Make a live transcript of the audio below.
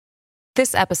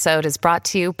This episode is brought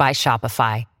to you by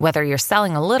Shopify. Whether you're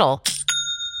selling a little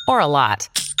or a lot,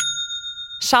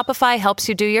 Shopify helps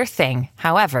you do your thing,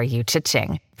 however you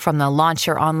cha-ching. From the launch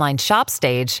your online shop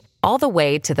stage, all the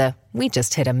way to the we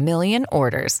just hit 1 million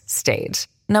orders stage.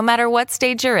 No matter what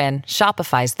stage you're in,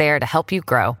 Shopify's there to help you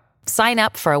grow. Sign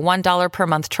up for a $1 per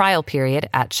month trial period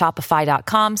at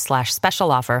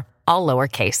shopify.com/special offer, all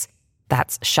lowercase.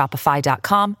 That's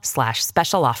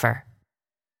shopify.com/special offer.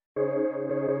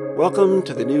 Welcome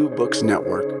to the New Books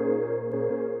Network.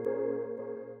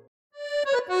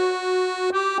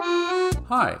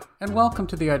 Hi, and welcome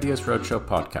to the Ideas Roadshow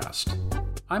podcast.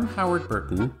 I'm Howard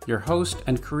Burton, your host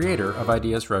and creator of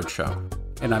Ideas Roadshow,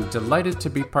 and I'm delighted to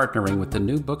be partnering with the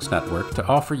New Books Network to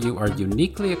offer you our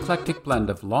uniquely eclectic blend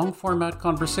of long-format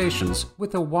conversations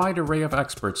with a wide array of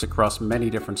experts across many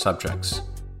different subjects.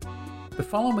 The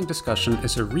following discussion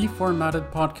is a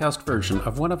reformatted podcast version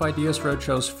of one of Ideas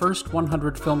Roadshow's first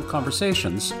 100 film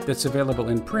conversations that's available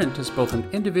in print as both an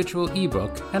individual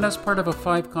ebook and as part of a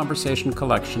 5-conversation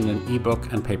collection in ebook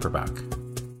and paperback.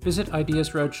 Visit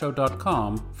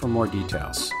ideasroadshow.com for more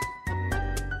details.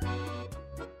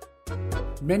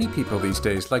 Many people these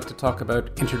days like to talk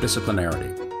about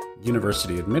interdisciplinarity.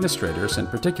 University administrators, in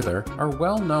particular, are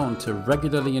well known to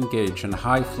regularly engage in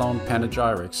high-flown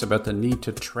panegyrics about the need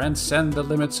to transcend the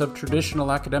limits of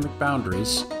traditional academic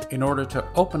boundaries in order to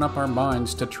open up our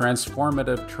minds to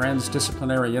transformative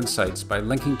transdisciplinary insights by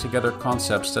linking together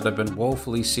concepts that have been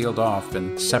woefully sealed off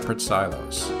in separate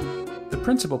silos. The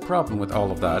principal problem with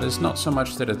all of that is not so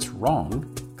much that it's wrong.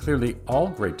 Clearly, all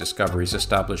great discoveries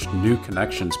established new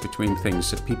connections between things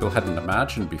that people hadn't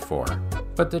imagined before,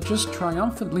 but that just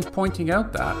triumphantly pointing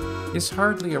out that is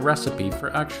hardly a recipe for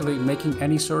actually making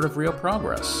any sort of real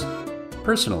progress.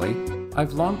 Personally,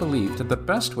 I've long believed that the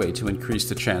best way to increase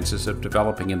the chances of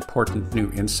developing important new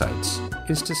insights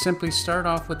is to simply start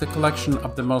off with a collection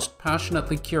of the most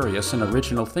passionately curious and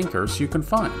original thinkers you can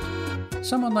find.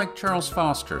 Someone like Charles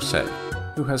Foster, say,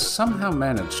 who has somehow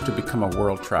managed to become a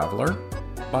world traveler,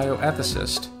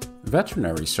 bioethicist,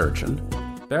 veterinary surgeon,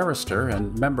 barrister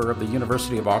and member of the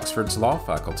University of Oxford's law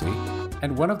faculty,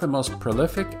 and one of the most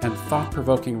prolific and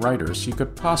thought-provoking writers you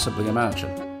could possibly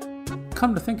imagine.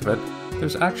 Come to think of it,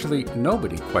 there's actually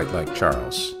nobody quite like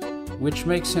Charles, which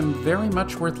makes him very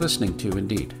much worth listening to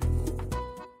indeed.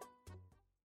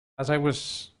 As I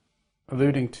was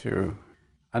alluding to,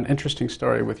 an interesting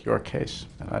story with your case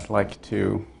that I'd like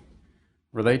to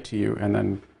relate to you and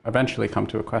then eventually come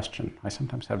to a question. I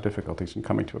sometimes have difficulties in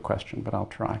coming to a question, but I'll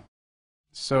try.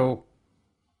 So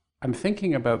I'm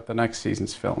thinking about the next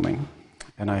season's filming,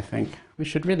 and I think we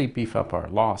should really beef up our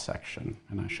law section,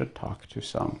 and I should talk to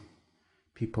some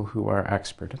people who are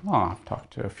expert in law. I've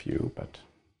talked to a few, but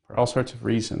for all sorts of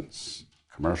reasons,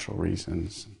 commercial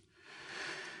reasons,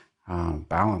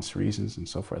 balance reasons, and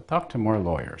so forth, talk to more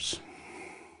lawyers.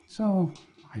 So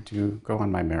I do go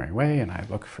on my merry way, and I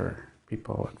look for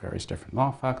people at various different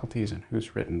law faculties and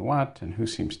who's written what and who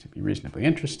seems to be reasonably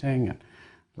interesting, and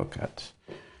look at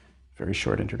very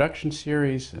short introduction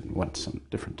series and what some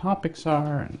different topics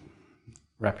are and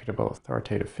reputable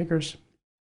authoritative figures.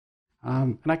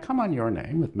 And I come on your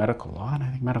name with medical law, and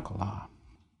I think medical law, I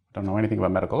don't know anything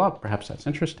about medical law, but perhaps that's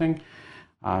interesting.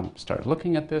 Start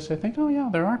looking at this, I think, oh yeah,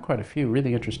 there are quite a few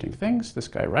really interesting things. This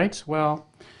guy writes well.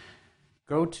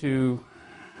 Go to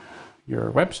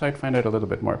your website, find out a little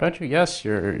bit more about you. Yes,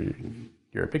 you're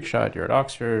a big shot, you're at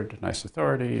Oxford, nice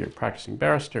authority, you're a practicing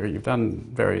barrister, you've done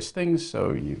various things,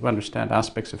 so you understand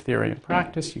aspects of theory and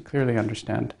practice, you clearly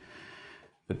understand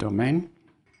the domain.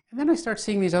 And then I start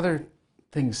seeing these other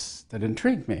things that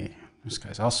intrigue me. This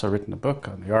guy's also written a book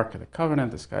on the Ark of the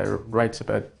Covenant, this guy writes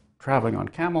about traveling on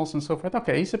camels and so forth.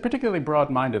 Okay, he's a particularly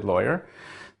broad-minded lawyer.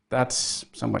 That's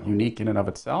somewhat unique in and of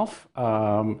itself.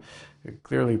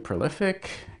 Clearly prolific.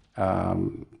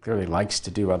 Clearly likes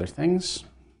to do other things.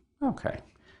 Okay.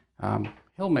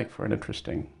 He'll make for an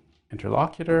interesting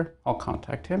interlocutor. I'll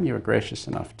contact him. You were gracious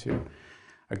enough to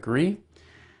agree.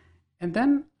 And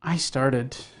then I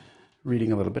started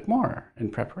reading a little bit more in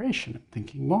preparation and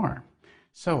thinking more.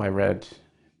 So I read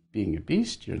Being a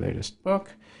Beast, your latest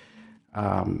book.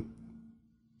 I'm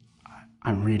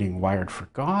reading Wired for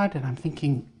God, and I'm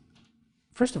thinking,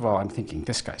 first of all, I'm thinking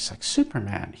this guy's like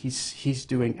Superman. He's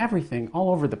doing everything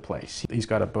all over the place. He's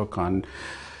got a book on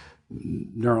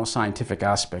neuroscientific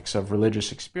aspects of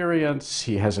religious experience.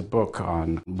 He has a book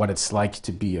on what it's like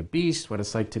to be a beast, what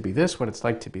it's like to be this, what it's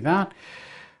like to be that.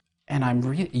 And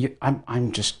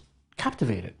I'm just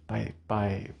captivated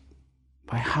by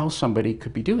how somebody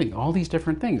could be doing all these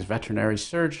different things. Veterinary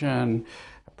surgeon,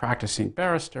 a practicing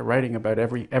barrister, writing about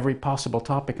every possible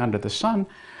topic under the sun.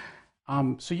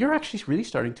 So you're actually really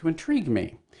starting to intrigue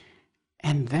me.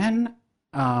 And then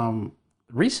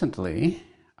recently,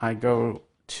 I go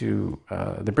to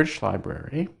the British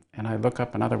Library and I look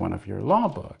up another one of your law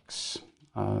books,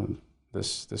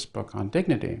 this book on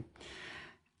dignity.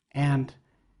 And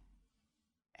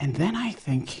then I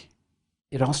think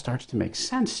it all starts to make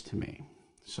sense to me.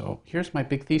 So here's my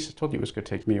big thesis. I told you it was going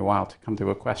to take me a while to come to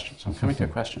a question. So I'm coming to a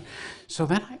question. So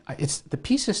then it's the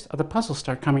pieces of the puzzle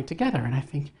start coming together. And I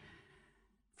think,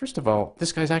 first of all,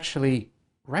 this guy's actually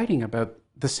writing about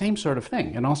the same sort of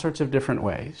thing in all sorts of different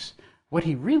ways. What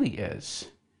he really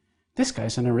is, this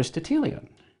guy's an Aristotelian.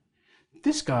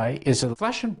 This guy is a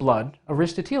flesh and blood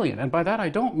Aristotelian. And by that I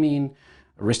don't mean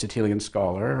Aristotelian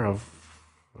scholar, of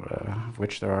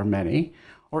which there are many,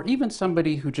 or even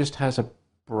somebody who just has a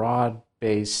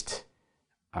broad-based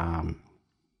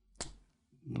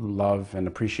love and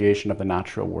appreciation of the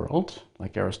natural world,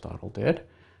 like Aristotle did.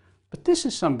 But this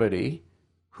is somebody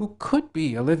who could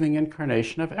be a living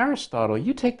incarnation of Aristotle.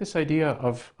 You take this idea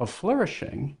of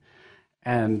flourishing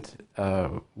and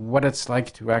what it's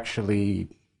like to actually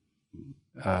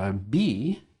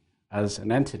be as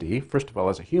an entity, first of all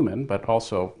as a human, but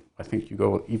also I think you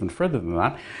go even further than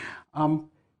that,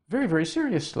 very, very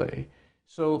seriously.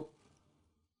 So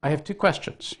I have two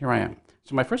questions. Here I am.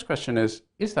 So my first question is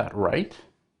that right?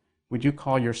 Would you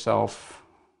call yourself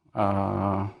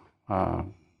a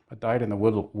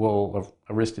dyed-in-the-wool of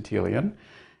Aristotelian?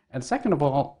 And second of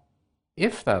all,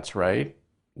 if that's right,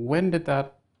 when did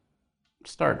that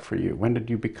start for you? When did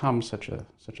you become such a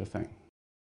thing?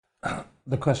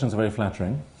 The questions are very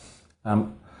flattering.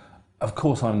 Of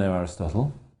course, I'm no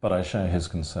Aristotle, but I share his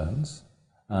concerns.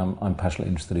 I'm passionately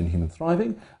interested in human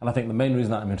thriving, and I think the main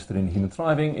reason that I'm interested in human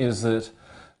thriving is that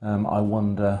I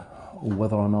wonder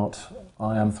whether or not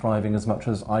I am thriving as much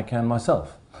as I can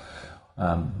myself.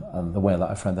 And the way that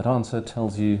I framed that answer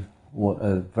tells you what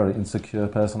a very insecure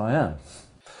person I am.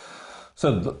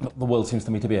 So the world seems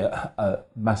to me to be a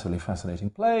massively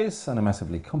fascinating place and a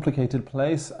massively complicated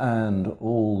place, and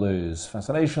all those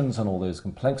fascinations and all those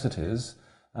complexities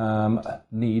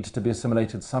need to be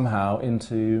assimilated somehow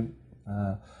into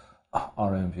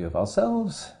our own view of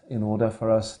ourselves in order for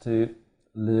us to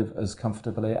live as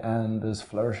comfortably and as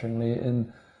flourishingly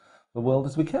in the world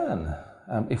as we can.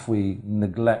 If we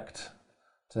neglect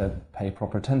to pay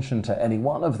proper attention to any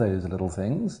one of those little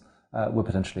things, we're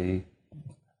potentially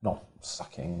not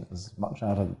sucking as much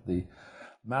out of the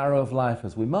marrow of life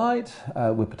as we might.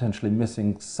 We're potentially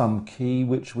missing some key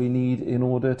which we need in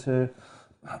order to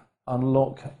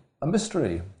unlock a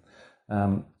mystery.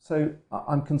 So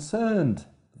I'm concerned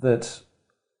that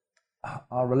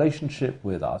our relationship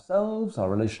with ourselves, our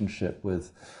relationship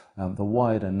with the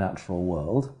wider natural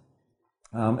world,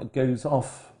 it goes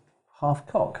off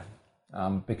half-cock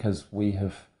because we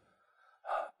have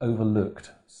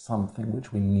overlooked something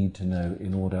which we need to know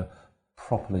in order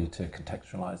properly to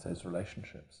contextualize those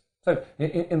relationships. So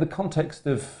in the context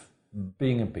of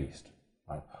being a beast,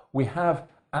 right, we have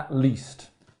at least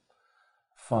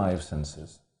 5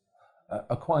 senses.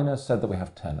 Aquinas said that we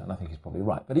have 10, and I think he's probably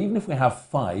right. But even if we have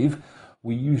 5,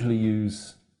 we usually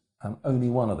use only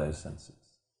one of those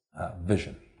senses,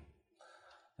 vision.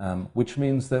 Which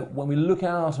means that when we look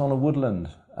out on a woodland,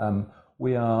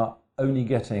 we are only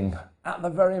getting, at the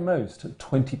very most,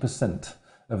 20%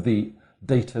 of the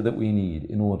data that we need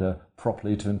in order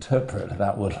properly to interpret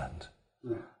that woodland.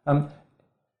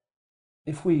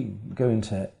 If we go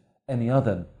into any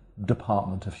other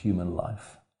department of human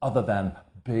life, other than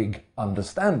big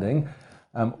understanding,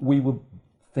 we would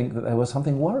think that there was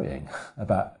something worrying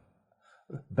about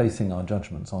basing our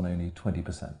judgments on only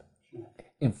 20%.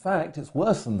 In fact, it's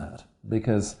worse than that,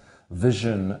 because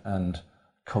vision and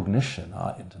cognition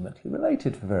are intimately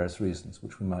related for various reasons,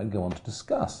 which we might go on to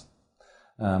discuss.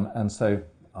 And so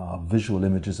our visual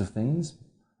images of things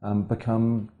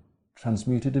become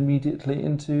transmuted immediately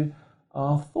into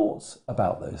our thoughts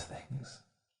about those things.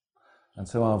 And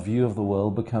so our view of the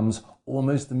world becomes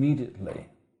almost immediately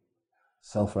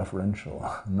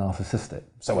self-referential, narcissistic.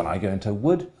 So when I go into a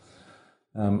wood,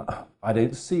 I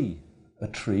don't see a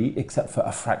tree except for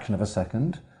a fraction of a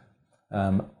second.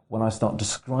 When I start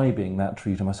describing that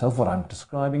tree to myself, what I'm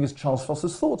describing is Charles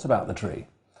Foster's thoughts about the tree.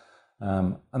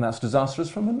 And that's disastrous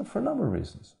for a number of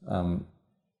reasons.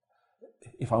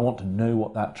 If I want to know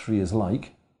what that tree is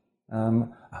like,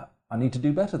 I need to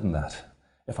do better than that.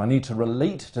 If I need to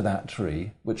relate to that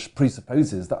tree, which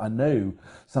presupposes that I know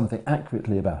something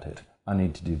accurately about it, I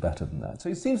need to do better than that. So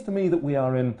it seems to me that we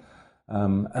are in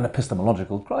an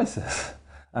epistemological crisis,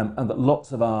 and that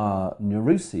lots of our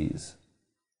neuroses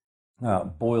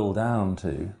boil down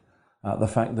to the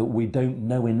fact that we don't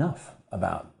know enough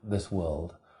about this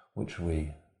world. which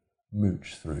we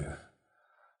mooch through.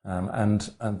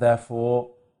 And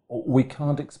therefore, we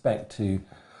can't expect to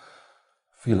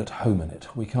feel at home in it.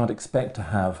 We can't expect to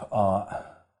have our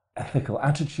ethical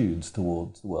attitudes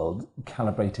towards the world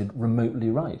calibrated remotely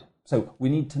right. So we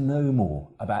need to know more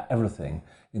about everything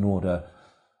in order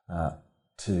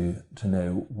to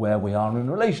know where we are in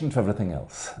relation to everything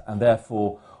else, and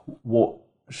therefore what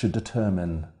should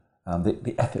determine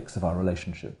the ethics of our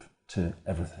relationship to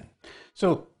everything.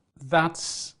 So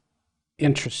that's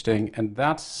interesting, and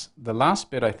that's the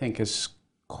last bit I think is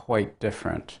quite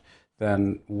different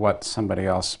than what somebody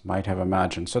else might have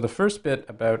imagined. So the first bit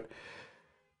about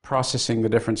processing the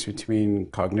difference between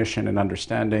cognition and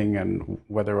understanding, and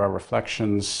whether our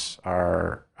reflections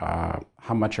are,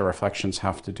 how much our reflections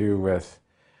have to do with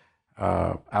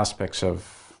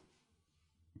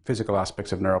physical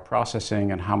aspects of neural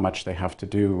processing, and how much they have to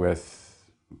do with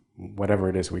whatever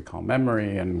it is we call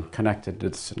memory and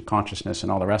connectedness and consciousness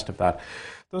and all the rest of that.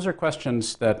 Those are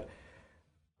questions that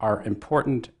are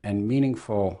important and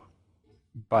meaningful,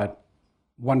 but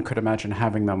one could imagine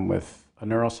having them with a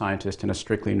neuroscientist in a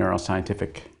strictly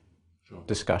neuroscientific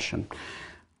discussion.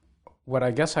 What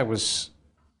I guess I was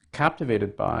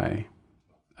captivated by,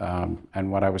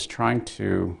 and what I was trying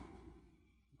to,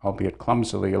 albeit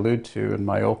clumsily, allude to in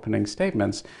my opening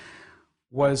statements,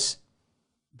 was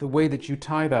the way that you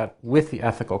tie that with the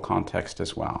ethical context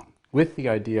as well, with the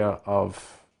idea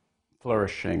of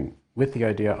flourishing, with the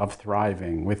idea of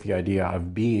thriving, with the idea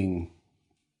of being,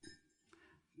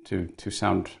 to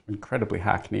sound incredibly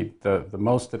hackneyed, the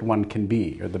most that one can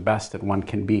be, or the best that one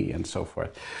can be, and so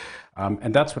forth.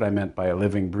 And that's what I meant by a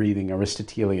living, breathing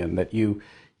Aristotelian, that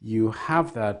you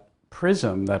have that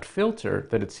prism, that filter,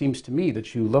 that it seems to me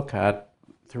that you look at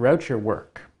throughout your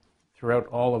work, throughout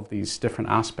all of these different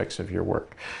aspects of your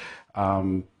work.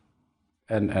 And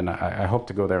I hope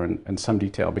to go there in some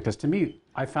detail, because to me,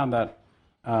 I found that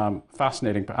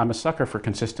fascinating. I'm a sucker for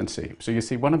consistency. So you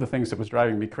see, one of the things that was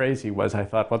driving me crazy was I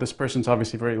thought, well, this person's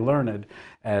obviously very learned,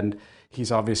 and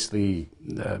he's obviously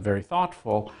very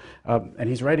thoughtful, and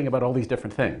he's writing about all these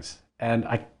different things. And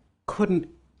I couldn't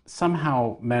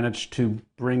somehow manage to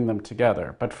bring them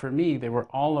together. But for me, they were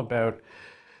all about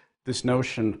this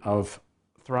notion of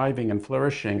thriving and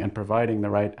flourishing and providing the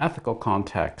right ethical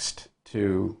context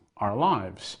to our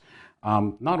lives.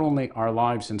 Not only our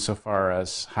lives insofar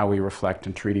as how we reflect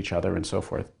and treat each other and so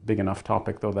forth, big enough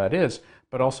topic though that is,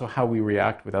 but also how we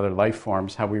react with other life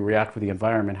forms, how we react with the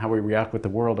environment, how we react with the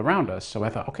world around us. So I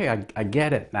thought, okay, I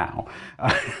get it now.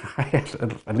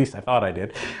 At least I thought I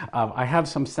did. I have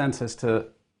some sense as to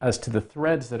the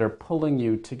threads that are pulling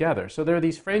you together. So there are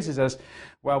these phrases as,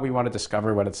 well, we want to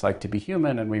discover what it's like to be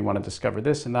human, and we want to discover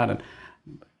this and that. And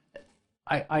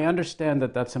I understand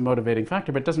that that's a motivating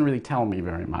factor, but it doesn't really tell me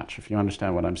very much, if you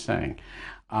understand what I'm saying.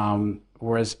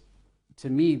 Whereas to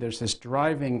me, there's this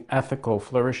driving ethical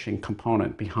flourishing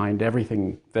component behind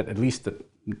everything that, at least that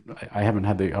I haven't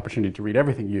had the opportunity to read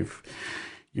everything you've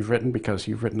written, because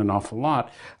you've written an awful lot.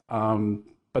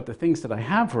 But the things that I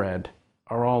have read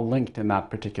are all linked in that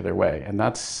particular way. And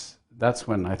that's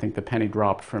when I think the penny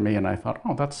dropped for me, and I thought,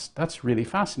 oh, that's really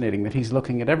fascinating that he's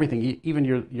looking at everything. Even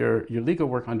your legal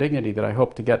work on dignity that I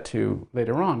hope to get to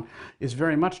later on is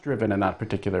very much driven in that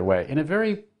particular way, in a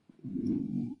very,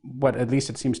 what at least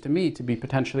it seems to me to be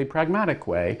potentially pragmatic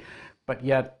way, but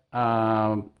yet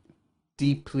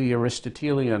deeply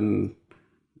Aristotelian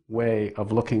way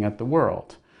of looking at the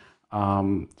world.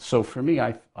 So for me,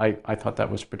 I thought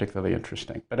that was particularly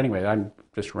interesting. But anyway, I'm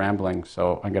just rambling,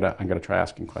 so I'm gonna try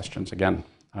asking questions again.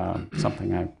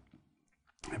 Something I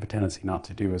have a tendency not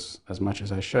to do as much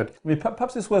as I should. I mean,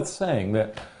 perhaps it's worth saying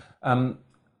that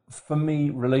for me,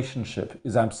 relationship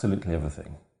is absolutely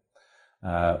everything.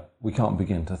 We can't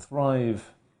begin to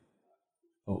thrive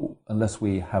unless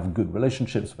we have good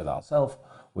relationships with ourselves,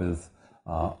 with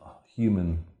our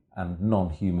human and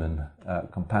non-human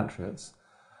compatriots.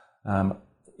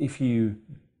 If you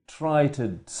try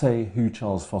to say who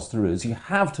Charles Foster is, you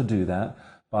have to do that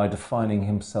by defining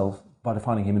him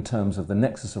in terms of the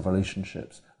nexus of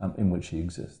relationships in which he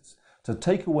exists. To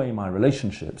take away my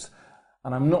relationships,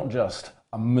 and I'm not just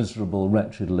a miserable,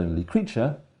 wretched, lonely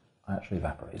creature, I actually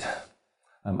evaporate.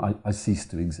 I cease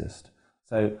to exist.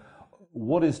 So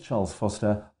what is Charles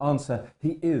Foster? Answer,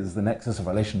 he is the nexus of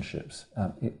relationships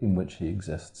in which he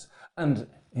exists. And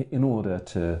in order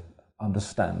to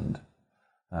understand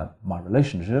my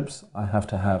relationships, I have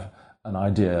to have an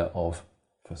idea of,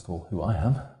 first of all, who I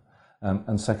am,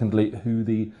 and secondly, who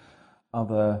the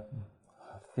other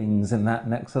things in that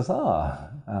nexus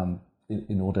are,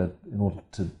 in order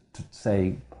to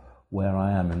say where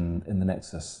I am in the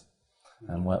nexus.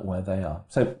 and where they are.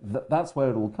 So that's where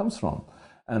it all comes from.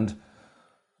 And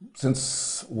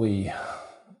since we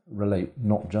relate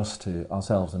not just to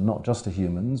ourselves and not just to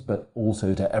humans, but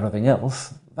also to everything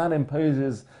else, that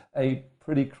imposes a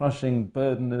pretty crushing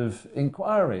burden of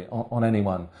inquiry on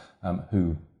anyone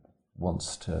who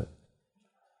wants to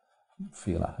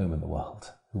feel at home in the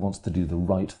world, who wants to do the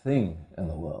right thing in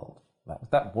the world.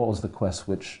 That was the quest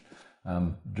which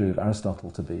drove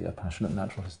Aristotle to be a passionate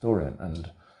natural historian, and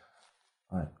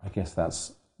I guess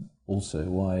that's also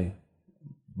why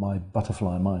my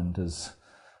butterfly mind has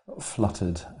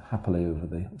fluttered happily over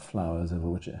the flowers over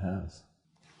which it has.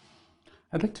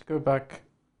 I'd like to go back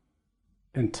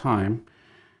in time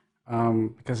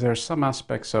because there are some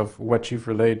aspects of what you've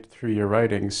relayed through your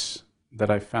writings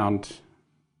that I found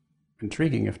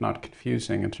intriguing, if not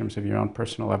confusing, in terms of your own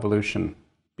personal evolution,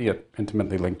 be it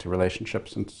intimately linked to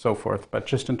relationships and so forth, but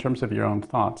just in terms of your own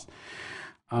thoughts.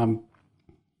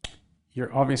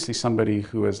 You're obviously somebody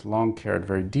who has long cared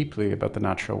very deeply about the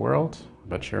natural world,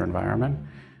 about your environment.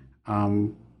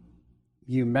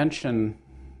 You mention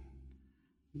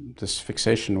this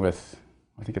fixation with,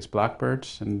 I think it's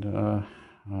blackbirds and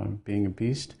being a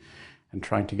beast and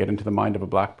trying to get into the mind of a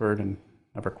blackbird and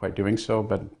never quite doing so,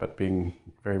 but being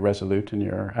very resolute in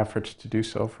your efforts to do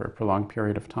so for a prolonged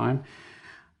period of time.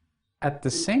 At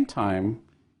the same time,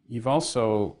 you've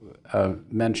also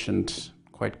mentioned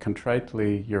quite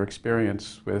contritely your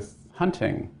experience with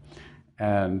hunting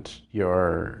and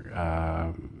your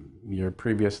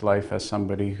previous life as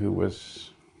somebody who was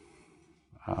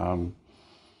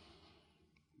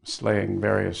slaying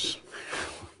various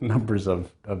numbers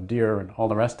of deer and all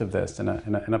the rest of this in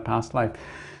a past life.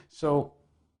 So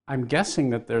I'm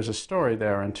guessing that there's a story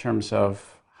there in terms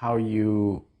of how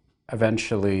you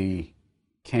eventually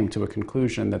came to a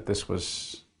conclusion that this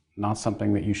was not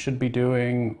something that you should be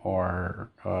doing, or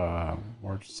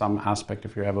some aspect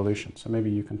of your evolution. So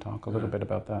maybe you can talk a little bit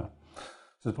about that.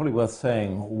 So it's probably worth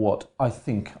saying what I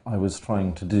think I was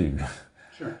trying to do.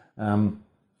 Sure.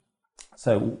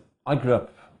 So I grew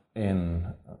up in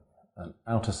an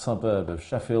outer suburb of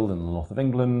Sheffield in the north of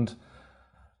England.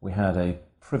 We had a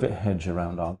privet hedge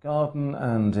around our garden,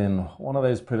 and in one of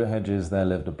those privet hedges there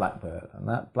lived a blackbird, and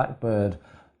that blackbird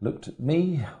looked at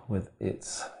me with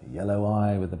its yellow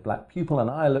eye with the black pupil, and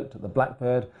I looked at the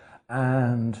blackbird,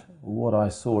 and what I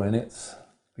saw in its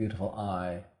beautiful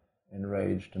eye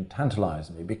enraged and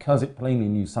tantalized me, because it plainly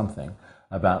knew something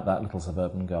about that little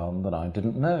suburban garden that I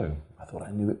didn't know. I thought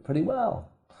I knew it pretty well.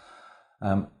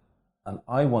 And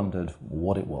I wondered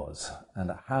what it was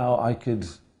and how I could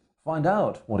find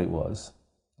out what it was.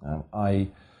 I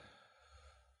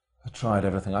tried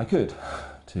everything I could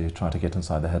to try to get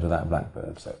inside the head of that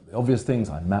blackbird. So the obvious things,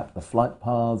 I mapped the flight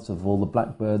paths of all the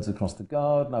blackbirds across the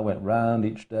garden. I went round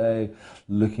each day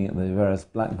looking at the various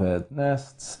blackbird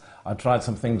nests. I tried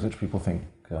some things which people think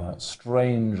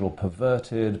strange or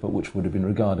perverted, but which would have been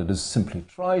regarded as simply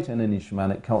trite in any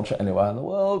shamanic culture anywhere in the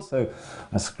world. So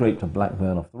I scraped a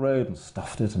blackbird off the road and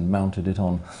stuffed it and mounted it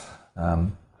on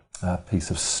a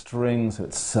piece of string so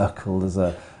it circled as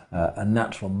a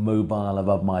natural mobile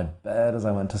above my bed as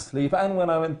I went to sleep. And when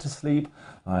I went to sleep,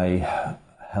 I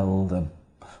held a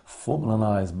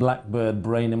formalized blackbird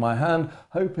brain in my hand,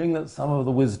 hoping that some of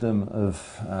the wisdom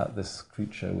of this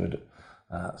creature would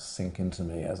sink into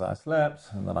me as I slept,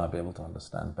 and that I'd be able to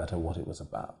understand better what it was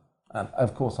about. And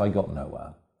of course I got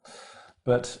nowhere.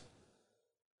 But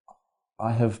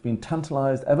I have been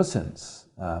tantalized ever since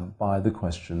by the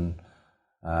question,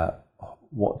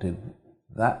 what did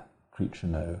that creature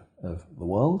know of the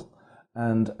world?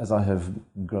 And as I have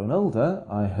grown older,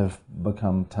 I have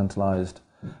become tantalized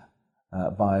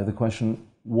by the question,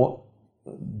 what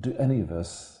do any of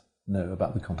us know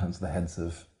about the contents of the heads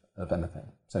of anything?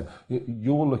 So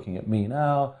you're looking at me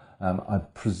now. I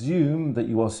presume that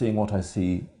you are seeing what I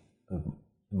see of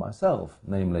myself,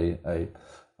 namely an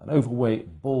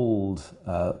overweight, bald,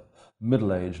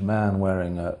 middle-aged man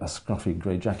wearing a scruffy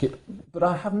grey jacket. But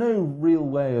I have no real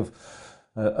way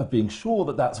of being sure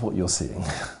that that's what you're seeing.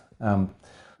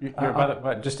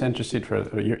 You're just interested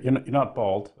for you're not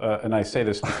bald, and I say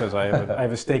this because I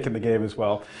have a stake in the game as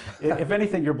well. If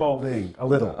anything, you're balding a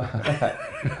little.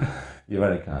 You're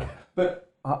very kind. But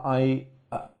I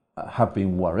have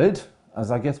been worried, as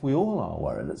I guess we all are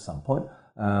worried at some point,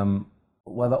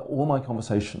 whether all my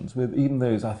conversations with even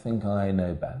those I think I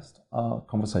know best are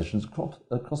conversations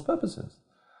across purposes.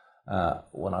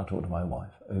 When I talk to my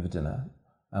wife over dinner,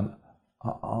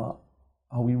 are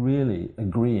we really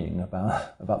agreeing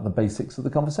about the basics of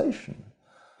the conversation?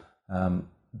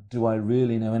 Do I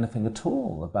really know anything at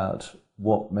all about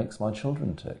what makes my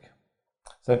children tick?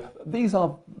 So these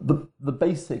are the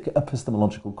basic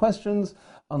epistemological questions.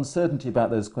 Uncertainty about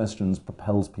those questions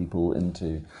propels people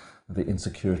into the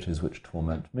insecurities which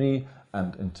torment me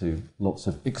and into lots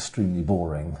of extremely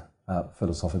boring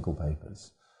philosophical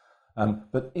papers.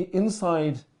 But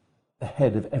inside the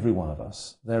head of every one of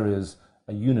us, there is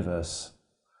a universe,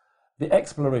 the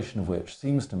exploration of which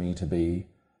seems to me to be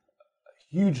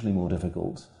hugely more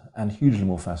difficult and hugely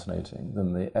more fascinating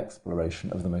than the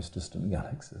exploration of the most distant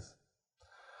galaxies.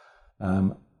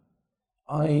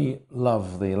 I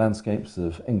love the landscapes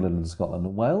of England and Scotland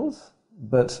and Wales,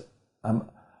 but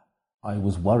I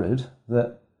was worried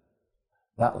that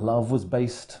that love was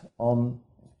based on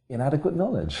inadequate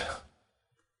knowledge.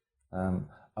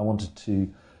 I wanted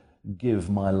to give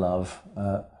my love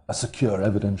a secure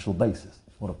evidential basis.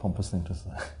 What a pompous thing to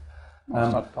say.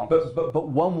 But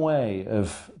one way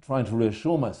of trying to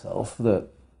reassure myself that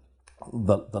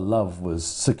the love was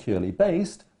securely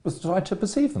based was to try to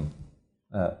perceive them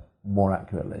more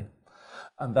accurately.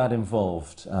 And that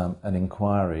involved an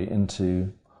inquiry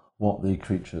into what the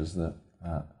creatures that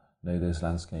know those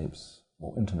landscapes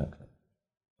more intimately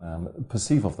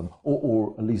perceive of them,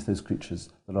 or at least those creatures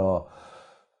that are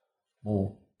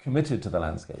more committed to the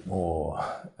landscape, more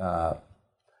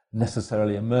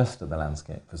necessarily immersed in the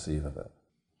landscape, perceive of it.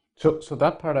 So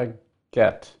that part I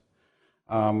get.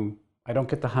 I don't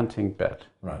get the hunting bit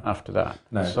after that.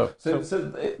 No. So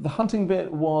the hunting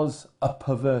bit was a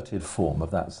perverted form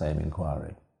of that same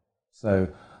inquiry. So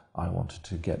I wanted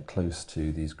to get close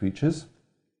to these creatures,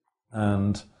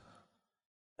 and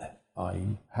I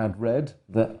had read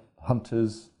that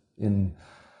hunters in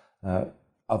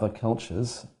other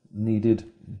cultures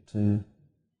needed to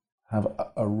have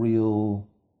a real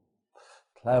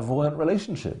clairvoyant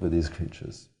relationship with these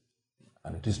creatures.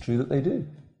 And it is true that they do.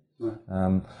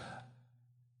 Right.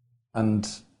 And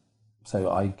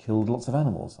so I killed lots of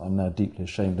animals. I'm now deeply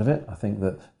ashamed of it. I think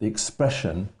that the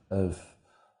expression of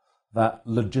that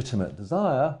legitimate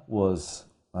desire was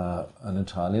an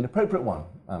entirely inappropriate one,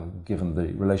 given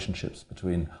the relationships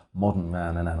between modern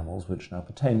man and animals which now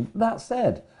pertain. That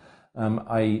said,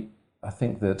 I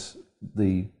think that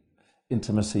the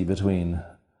intimacy between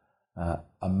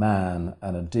a man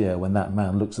and a deer, when that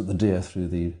man looks at the deer through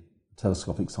the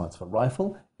telescopic sights of a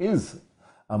rifle, is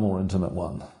a more intimate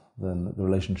one than the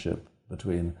relationship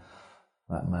between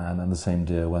that man and the same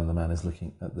deer when the man is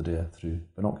looking at the deer through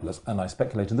binoculars. And I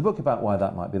speculate in the book about why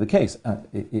that might be the case.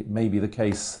 It may be the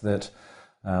case that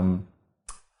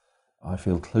I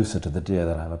feel closer to the deer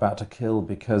that I'm about to kill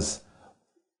because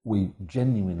we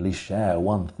genuinely share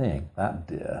one thing. That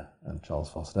deer and Charles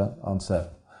Foster answer,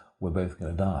 we're both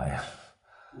going to die.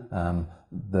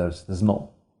 There's not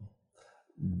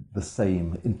the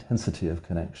same intensity of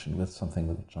connection with something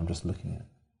which I'm just looking at.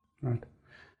 Right.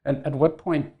 And at what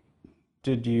point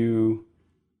did you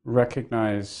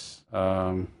recognize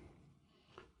that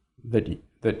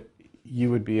you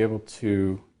would be able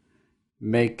to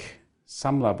make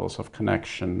some levels of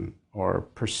connection or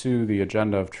pursue the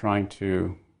agenda of trying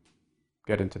to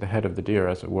get into the head of the deer,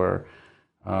 as it were,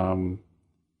 and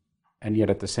yet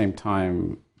at the same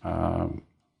time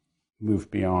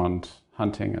move beyond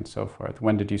hunting and so forth?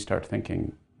 When did you start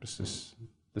thinking, this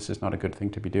is not a good thing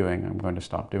to be doing, I'm going to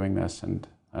stop doing this and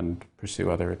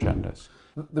pursue other agendas?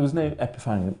 There was no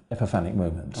epiphanic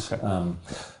moment. Okay.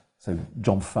 So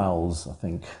John Fowles, I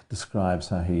think, describes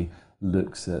how he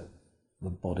looks at the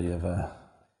body of a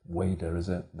wader, is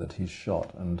it, that he's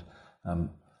shot, and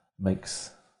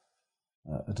makes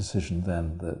a decision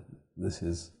then that this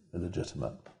is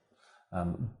illegitimate.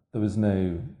 There was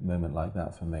no moment like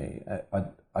that for me.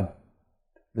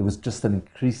 There was just an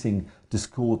increasing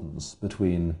discordance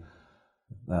between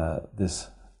this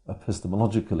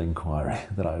epistemological inquiry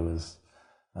that I was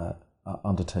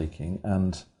undertaking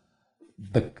and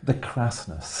the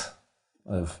crassness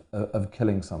of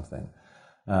killing something.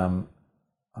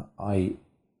 I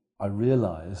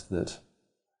realised that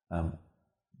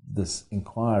this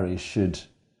inquiry should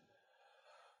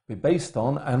be based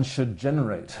on and should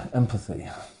generate empathy,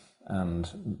 and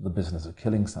the business of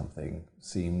killing something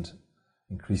seemed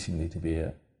increasingly to be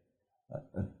an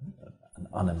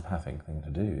unempathic thing to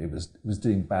do. It was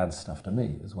doing bad stuff to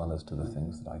me as well as to the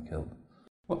things that I killed.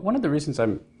 Well, one of the reasons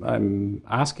I'm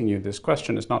asking you this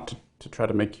question is not to try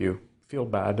to make you feel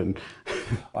bad, and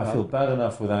I feel bad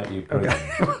enough without you. Okay.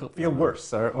 Feel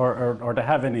worse, or to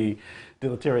have any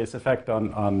deleterious effect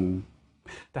on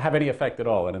to have any effect at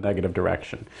all in a negative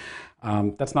direction.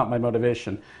 That's not my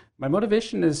motivation. My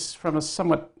motivation is from a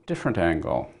somewhat different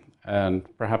angle, and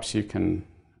perhaps you can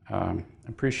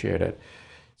appreciate it.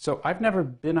 So I've never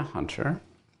been a hunter,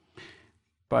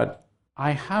 but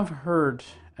I have heard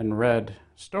and read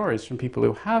stories from people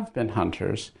who have been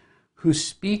hunters who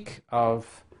speak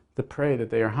of the prey that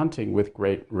they are hunting with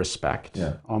great respect,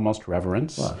 almost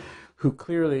reverence, who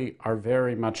clearly are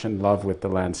very much in love with the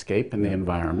landscape and the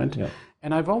environment.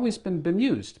 And I've always been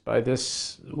bemused by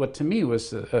this, what to me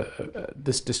was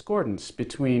this discordance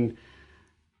between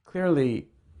clearly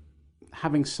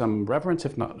having some reverence,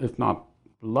 if not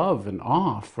love and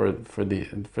awe for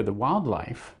the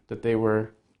wildlife that they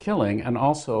were killing, and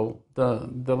also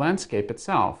the landscape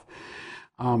itself.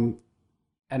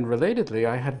 And relatedly,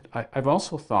 I've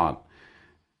also thought,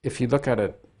 if you look at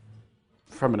it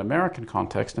from an American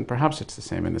context, and perhaps it's the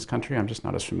same in this country, I'm just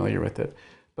not as familiar with it,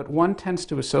 but one tends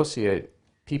to associate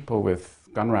people with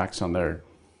gun racks on their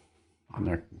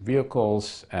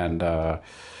vehicles and the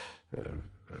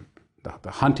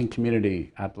hunting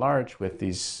community at large with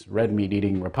these red meat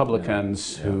eating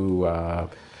Republicans who are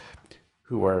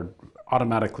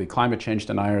automatically climate change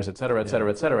deniers, et cetera, et cetera,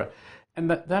 et cetera. And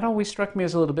that always struck me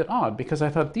as a little bit odd, because I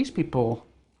thought these people,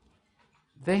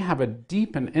 they have a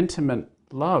deep and intimate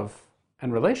love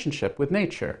and relationship with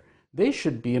nature. They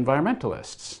should be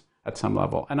environmentalists at some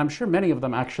level, and I'm sure many of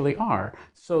them actually are.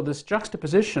 So this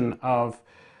juxtaposition of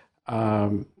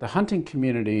the hunting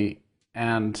community,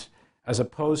 and as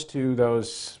opposed to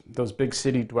those big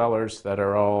city dwellers that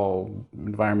are all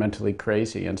environmentally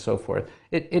crazy and so forth,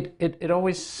 it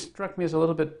always struck me as a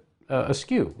little bit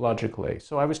askew logically.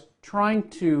 So I was trying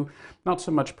to not so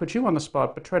much put you on the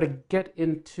spot, but try to get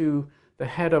into the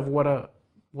head of what a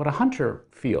hunter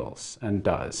feels and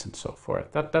does and so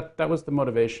forth. That was the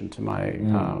motivation to my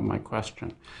my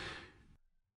question.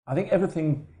 I think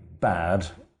everything bad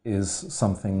is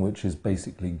something which is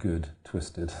basically good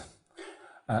twisted.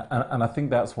 And I think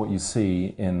that's what you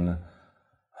see in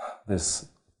this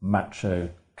macho,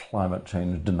 climate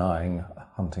change denying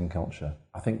hunting culture.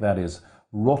 I think that is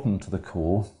rotten to the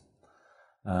core.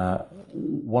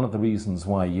 One of the reasons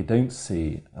why you don't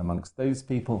see amongst those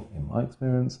people, in my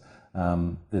experience,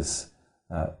 this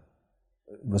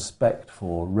respect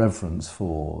for, reverence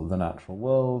for the natural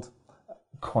world.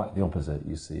 Quite the opposite.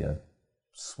 You see a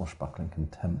swashbuckling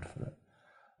contempt for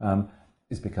it.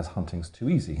 Is because hunting's too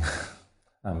easy.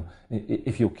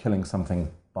 If you're killing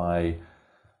something by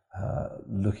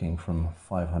looking from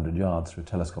 500 yards through a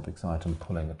telescopic sight and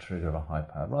pulling a trigger of a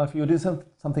high-powered rifle, you're doing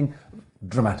something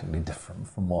dramatically different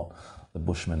from what the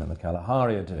Bushmen and the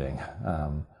Kalahari are doing.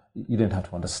 You don't have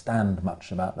to understand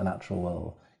much about the natural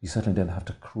world. You certainly don't have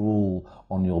to crawl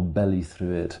on your belly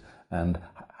through it and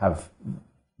have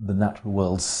the natural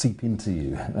world seep into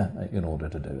you in order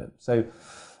to do it. So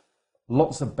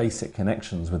lots of basic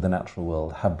connections with the natural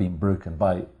world have been broken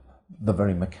by the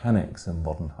very mechanics of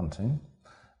modern hunting,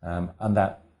 and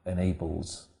that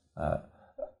enables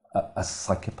a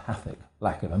psychopathic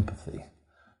lack of empathy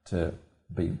to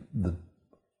be the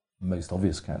most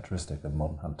obvious characteristic of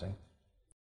modern hunting.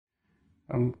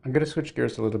 I'm going to switch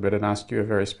gears a little bit and ask you a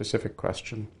very specific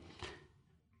question.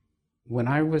 When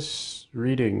I was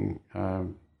reading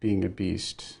Being a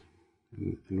Beast,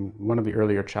 in one of the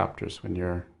earlier chapters, when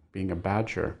you're being a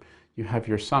badger, you have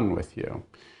your son with you.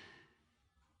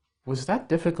 Was that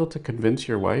difficult to convince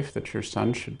your wife that your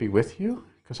son should be with you?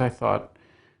 Because I thought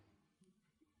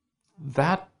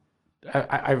that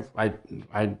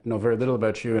I know very little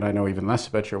about you, and I know even less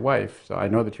about your wife. So I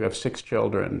know that you have 6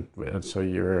 children, and so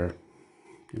you're,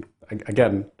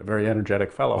 again, a very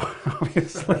energetic fellow,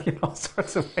 obviously, in all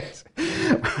sorts of ways.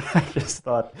 But I just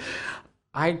thought,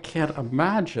 I can't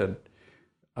imagine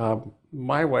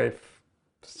my wife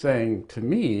saying to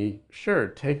me, "Sure,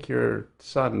 take your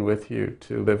son with you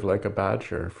to live like a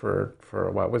badger for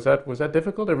a while." Was that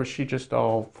difficult, or was she just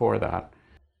all for that?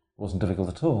 It wasn't difficult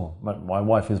at all. My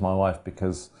wife is my wife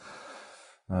because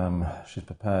she's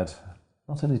prepared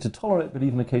not only to tolerate, but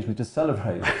even occasionally to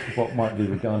celebrate what might be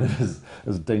regarded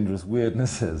as dangerous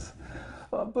weirdnesses.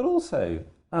 But also,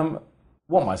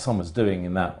 what my son was doing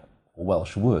in that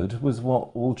Welsh wood was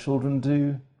what all children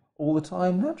do all the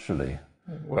time naturally.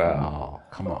 Well,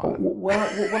 come on. When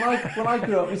I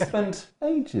grew up, we spent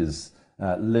ages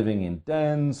living in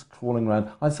dens, crawling around.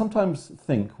 I sometimes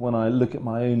think, when I look at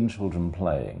my own children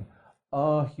playing,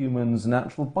 are humans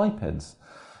natural bipeds?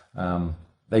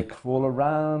 They crawl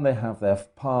around, they have their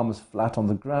palms flat on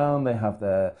the ground, they have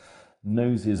their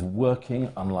noses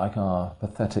working, unlike our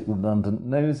pathetic, redundant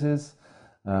noses.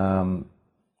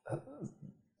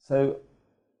 So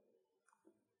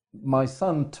my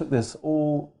son took this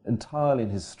all entirely in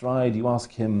his stride. You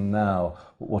ask him now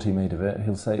what he made of it,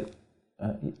 he'll say,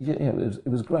 it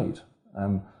was great.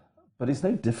 But it's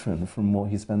no different from what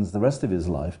he spends the rest of his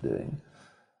life doing.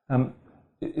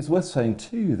 It's worth saying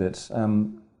too that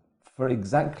for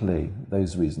exactly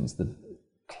those reasons, the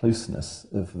closeness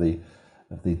of the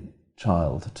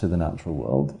child to the natural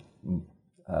world,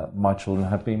 my children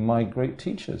have been my great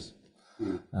teachers.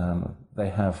 They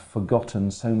have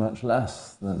forgotten so much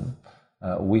less than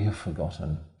we have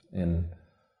forgotten in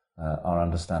our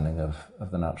understanding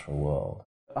of the natural world.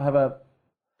 I have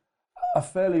a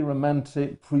fairly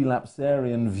romantic,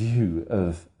 prelapsarian view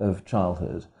of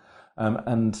childhood,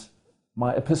 and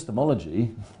my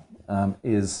epistemology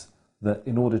is that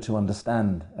in order to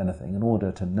understand anything, in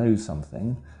order to know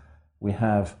something, we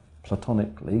have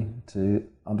platonically to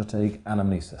undertake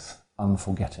anamnesis,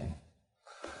 unforgetting.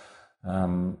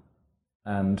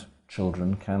 And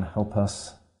children can help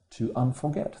us to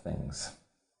unforget things.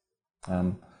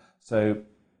 So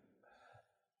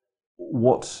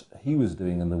what he was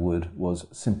doing in the wood was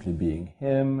simply being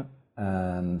him,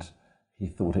 and he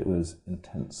thought it was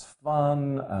intense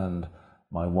fun, and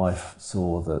my wife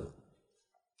saw that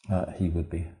he would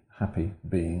be happy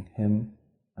being him,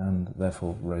 and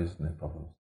therefore raised no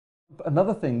problems. But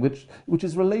another thing which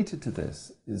is related to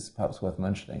this is perhaps worth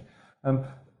mentioning.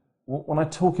 When I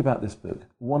talk about this book,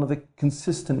 one of the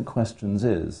consistent questions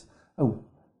is, oh,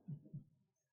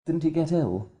 didn't he get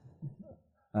ill?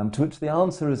 To which the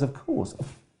answer is, of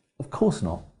course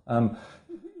not.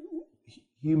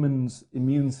 Humans'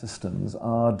 immune systems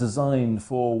are designed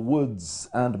for woods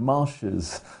and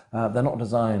marshes. They're not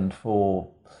designed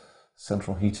for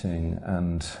central heating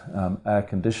and air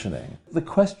conditioning. The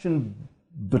question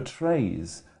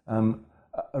betrays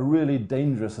a really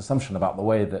dangerous assumption about the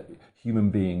way that human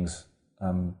beings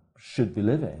should be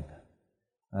living.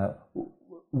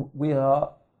 We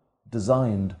are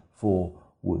designed for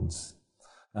woods.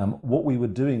 What we were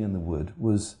doing in the wood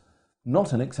was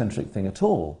not an eccentric thing at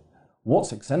all.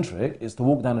 What's eccentric is to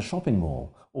walk down a shopping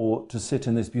mall or to sit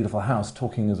in this beautiful house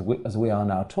talking as we are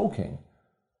now talking.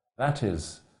 That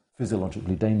is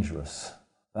physiologically dangerous.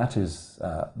 That is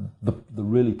the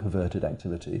really perverted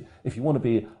activity. If you want to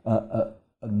be a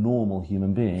normal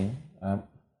human being,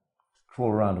 crawl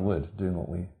around a wood doing what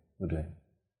we were doing.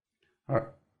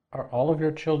 Are all of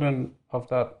your children of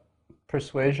that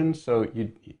persuasion? So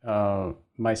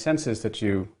my sense is that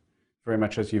you, very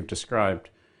much as you've described,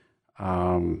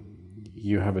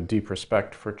 you have a deep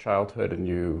respect for childhood, and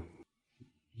you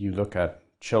look at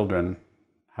children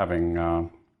having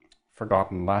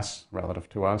forgotten less relative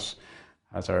to us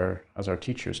as our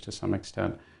teachers to some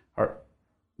extent.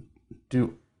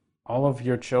 Do all of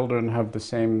your children have the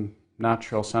same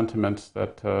natural sentiments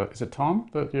that is it Tom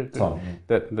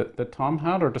that Tom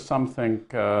had, or does some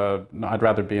think no, I'd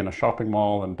rather be in a shopping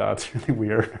mall and Dad's really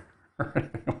weird or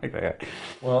anything like that?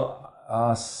 Well,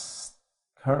 our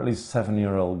currently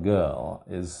 7-year-old girl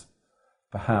is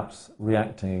perhaps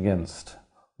reacting against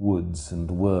woods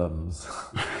and worms.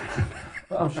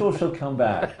 But I'm sure she'll come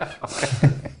back.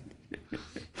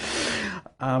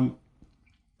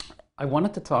 I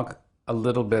wanted to talk a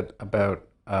little bit about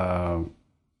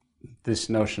this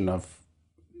notion of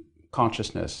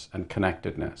consciousness and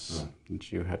connectedness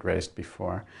that you had raised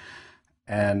before.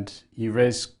 And you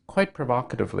raise quite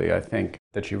provocatively, I think,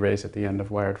 that you raise at the end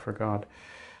of Wired for God.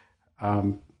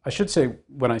 I should say,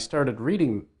 when I started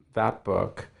reading that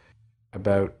book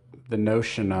about the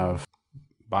notion of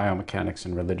biomechanics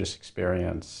and religious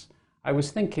experience, I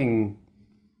was thinking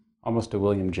almost a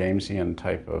William Jamesian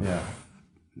type of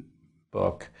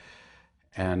book.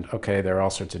 And okay, there are all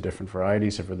sorts of different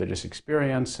varieties of religious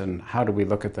experience, and how do we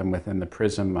look at them within the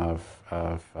prism of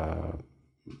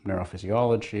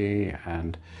neurophysiology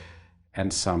and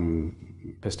some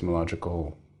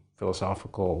epistemological,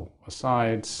 philosophical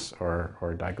asides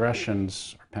or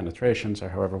digressions or penetrations, or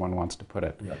however one wants to put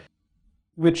it,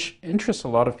 which interests a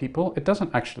lot of people. It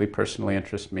doesn't actually personally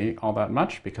interest me all that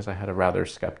much, because I had a rather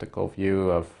skeptical view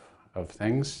of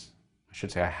things. I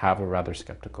should say I have a rather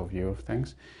skeptical view of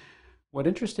things. What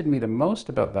interested me the most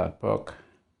about that book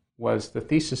was the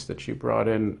thesis that you brought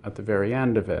in at the very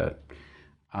end of it,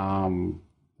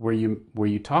 where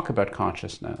you talk about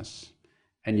consciousness,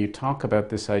 and you talk about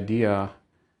this idea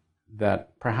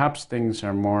that perhaps things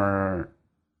are more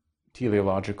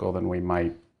teleological than we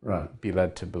might be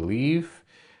led to believe.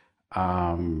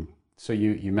 So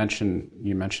you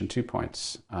mentioned 2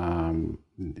 points.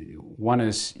 One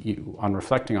is, on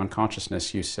reflecting on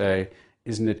consciousness, you say,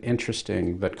 isn't it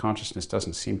interesting that consciousness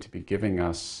doesn't seem to be giving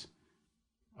us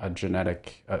an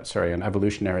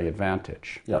evolutionary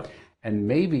advantage? Yeah. And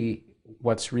maybe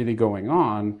what's really going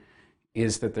on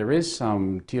is that there is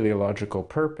some teleological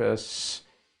purpose,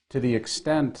 to the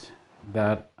extent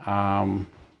that our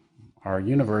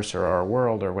universe or our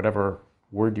world, or whatever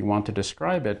word you want to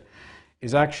describe it,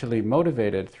 is actually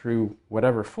motivated through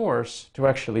whatever force to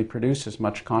actually produce as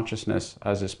much consciousness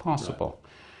as is possible.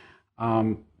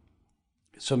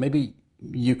 So maybe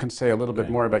you can say a little bit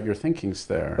more about your thinkings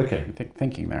there. Okay.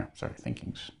 Thinking there. Sorry,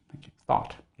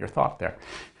 thought. Your thought there.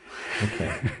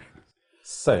 Okay.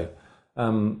 So,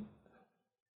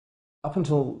 up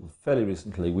until fairly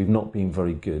recently, we've not been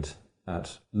very good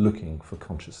at looking for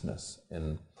consciousness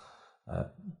in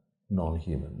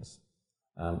non-humans.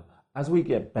 As we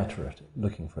get better at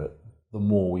looking for it, the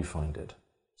more we find it.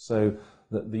 So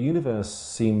the universe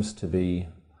seems to be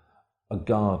a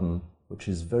garden which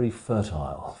is very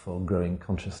fertile for growing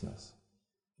consciousness.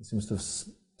 It seems to have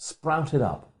sprouted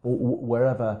up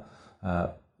wherever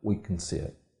we can see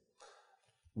it.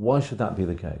 Why should that be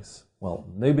the case? Well,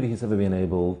 nobody has ever been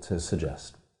able to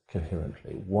suggest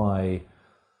coherently why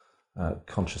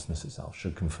consciousness itself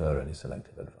should confer any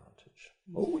selective advantage.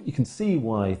 Well, you can see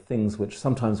why things which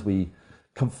sometimes we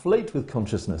conflate with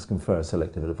consciousness confer a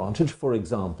selective advantage. For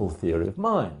example, theory of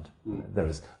mind. There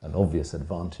is an obvious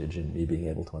advantage in me being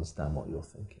able to understand what you're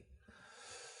thinking.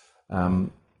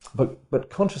 But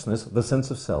consciousness, the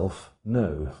sense of self,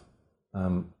 no.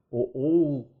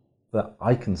 All that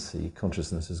I can see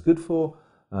consciousness is good for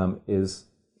is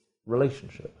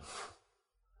relationship.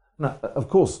 Now, of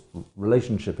course,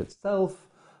 relationship itself,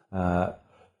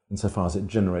 insofar as it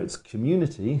generates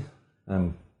community,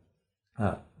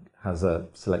 has a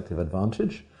selective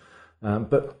advantage.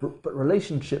 But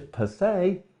relationship per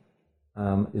se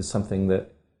is something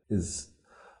that is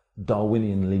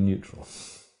Darwinianly neutral.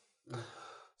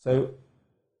 So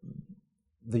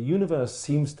the universe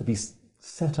seems to be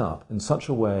set up in such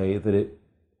a way that it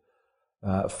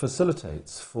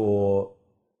facilitates, for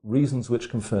reasons which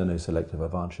confer no selective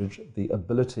advantage, the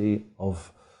ability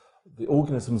of the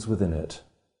organisms within it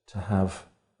to have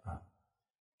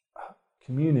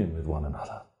communion with one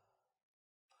another.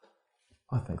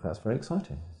 I think that's very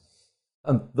exciting.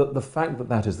 And the fact that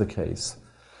that is the case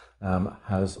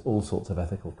has all sorts of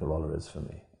ethical corollaries for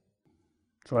me.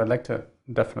 So I'd like to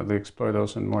definitely explore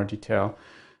those in more detail.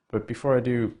 But before I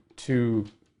do, two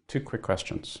quick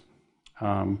questions.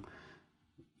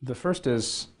 The first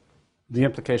is, the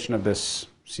implication of this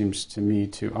seems to me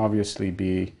to obviously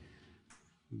be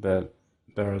that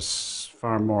there's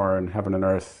far more in heaven and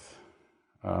earth,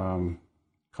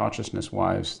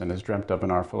 consciousness-wise, than is dreamt of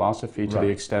in our philosophy, to the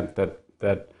extent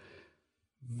that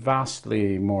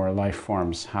vastly more life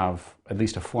forms have at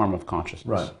least a form of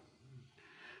consciousness.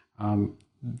 Right.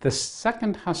 The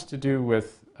second has to do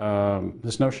with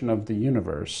this notion of the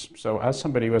universe. So as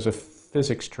somebody who has a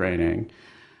physics training,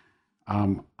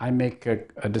 I make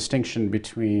a distinction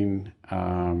between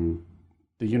the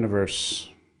universe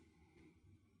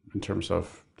in terms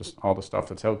of just all the stuff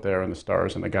that's out there and the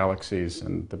stars and the galaxies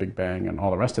and the Big Bang and all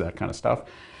the rest of that kind of stuff,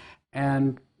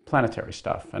 and planetary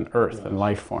stuff and Earth and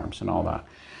life forms and all that.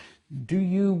 Do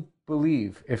you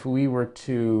believe, if we were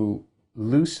to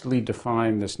loosely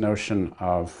define this notion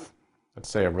of, let's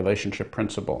say, a relationship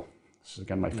principle, this is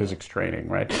again my physics training,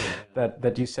 right?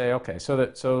 That you say, okay,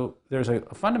 so there's a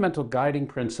fundamental guiding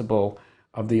principle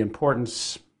of the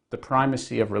importance, the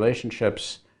primacy of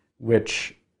relationships,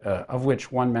 of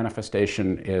which one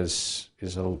manifestation is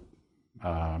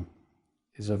a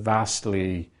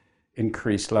vastly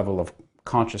increased level of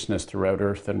consciousness throughout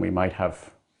Earth than we might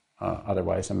have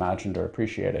otherwise imagined or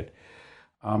appreciated.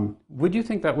 Would you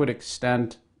think that would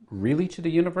extend really to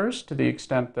the universe, to the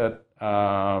extent that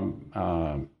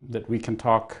that we can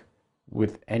talk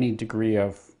with any degree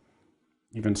of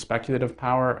even speculative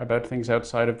power about things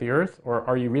outside of the Earth? Or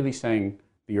are you really saying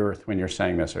the Earth when you're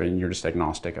saying this, or you're just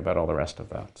agnostic about all the rest of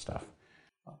that stuff?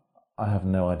 I have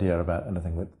no idea about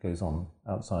anything that goes on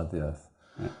outside the Earth.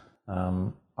 Yeah.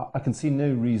 I can see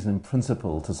no reason in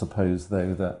principle to suppose,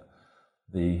 though, that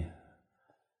the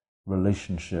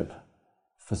relationship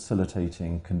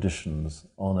facilitating conditions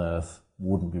on Earth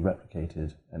wouldn't be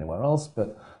replicated anywhere else,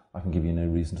 but I can give you no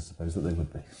reason to suppose that they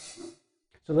would be.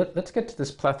 So let's get to this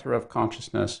plethora of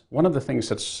consciousness. One of the things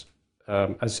that's,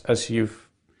 as you've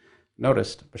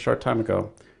noticed a short time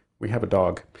ago, we have a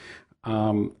dog.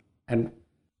 And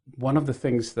one of the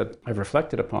things that I've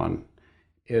reflected upon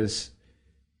is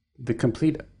the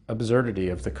complete absurdity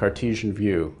of the Cartesian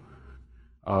view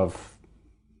of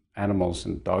animals,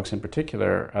 and dogs in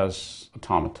particular, as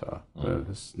automata.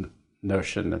 This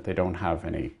notion that they don't have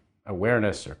any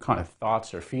awareness or kind of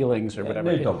thoughts or feelings or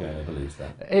whatever. No dog owner believes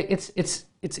that.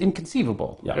 It's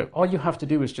inconceivable. Yeah. All you have to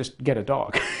do is just get a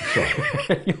dog. Sure.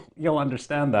 You'll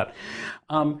understand that.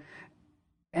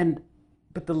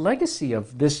 But the legacy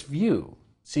of this view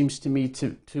seems to me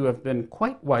to have been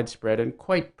quite widespread and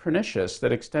quite pernicious,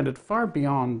 that extended far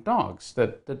beyond dogs,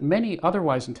 that many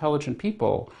otherwise intelligent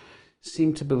people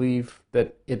seem to believe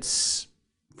that it's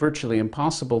virtually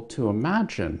impossible to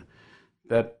imagine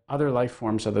that other life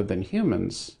forms other than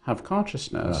humans have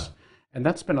consciousness. Right. And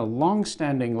that's been a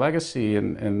long-standing legacy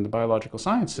in the biological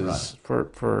sciences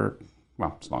for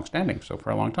well, it's long-standing, so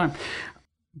for a long time.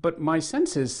 But my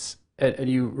sense is, and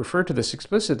you refer to this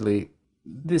explicitly,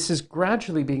 this is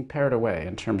gradually being pared away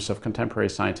in terms of contemporary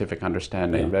scientific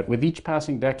understanding, that with each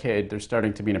passing decade, there's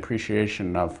starting to be an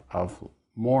appreciation of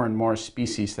more and more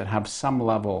species that have some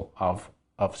level of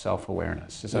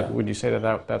self-awareness. Is that, would you say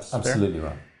that's absolutely fair?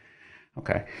 right?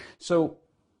 Okay. So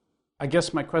I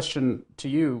guess my question to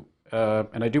you,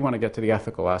 and I do want to get to the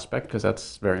ethical aspect because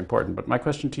that's very important, but my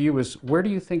question to you is, where do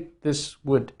you think this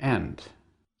would end?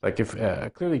 Like if,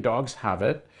 clearly dogs have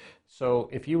it, so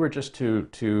if you were just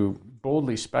to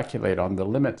boldly speculate on the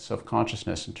limits of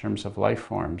consciousness in terms of life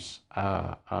forms,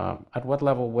 at what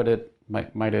level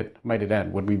might it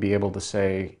end? Would we be able to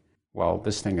say, well,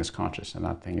 this thing is conscious and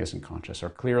that thing isn't conscious, or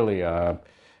clearly an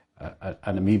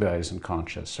amoeba isn't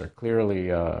conscious, or clearly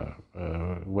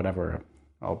whatever,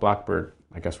 a blackbird?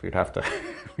 I guess we'd have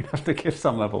to give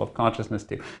some level of consciousness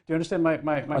to. Do you understand my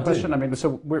question? I mean,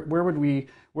 so where would we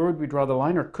draw the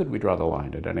line, or could we draw the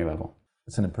line at any level?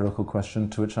 It's an empirical question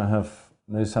to which I have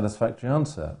no satisfactory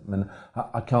answer. I mean,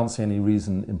 I can't see any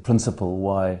reason in principle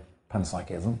why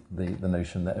panpsychism, the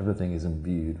notion that everything is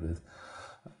imbued with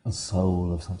a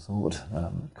soul of some sort,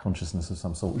 consciousness of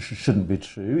some sort, shouldn't be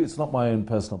true. It's not my own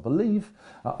personal belief.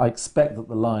 I expect that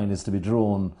the line is to be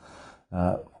drawn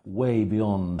way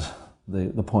beyond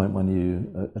the point when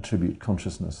you attribute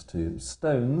consciousness to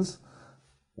stones.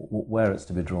 Where it's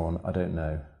to be drawn, I don't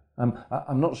know.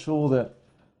 I'm not sure that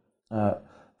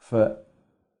for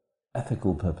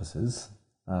ethical purposes,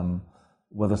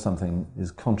 whether something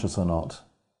is conscious or not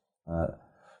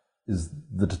is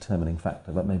the determining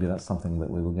factor, but maybe that's something that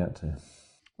we will get to.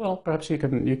 Well, perhaps you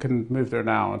can move there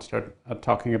now and start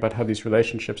talking about how these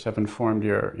relationships have informed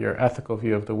your ethical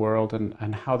view of the world,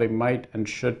 and how they might and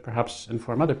should perhaps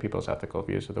inform other people's ethical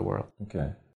views of the world.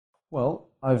 Okay. Well,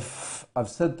 I've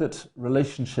said that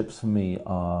relationships for me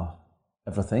are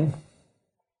everything.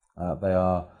 They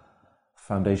are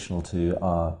foundational to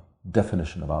our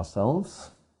definition of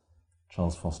ourselves.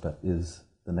 Charles Foster is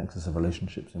the nexus of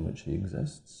relationships in which he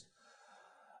exists.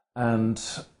 And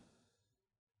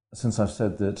since I've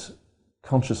said that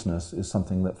consciousness is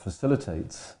something that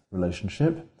facilitates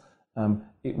relationship,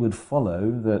 it would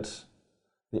follow that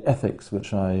the ethics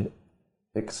which I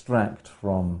extract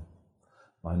from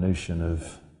my notion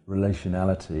of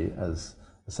relationality as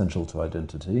essential to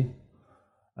identity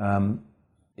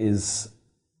is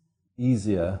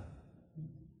easier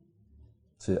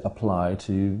to apply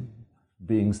to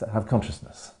beings that have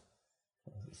consciousness.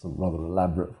 It's a rather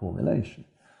elaborate formulation.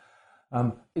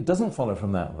 It doesn't follow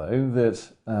from that, though,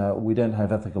 that we don't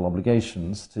have ethical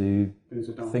obligations to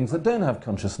things that don't have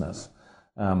consciousness.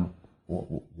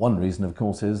 One reason, of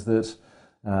course, is that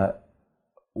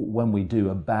when we do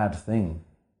a bad thing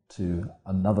to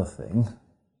another thing,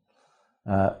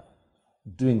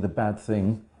 doing the bad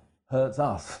thing hurts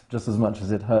us just as much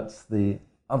as it hurts the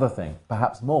other thing,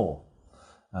 perhaps more.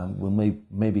 We'll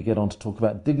maybe get on to talk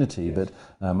about dignity, but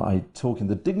I talk in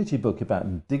the dignity book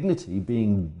about dignity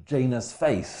being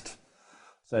Janus-faced.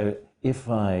 So if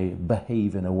I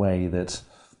behave in a way that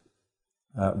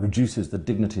reduces the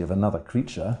dignity of another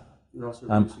creature,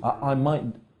 I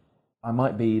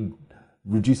might be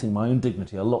reducing my own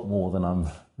dignity a lot more than I'm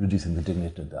reducing the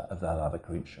dignity of that other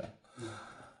creature.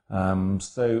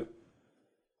 So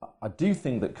I do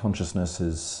think that consciousness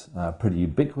is pretty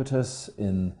ubiquitous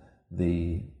in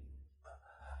the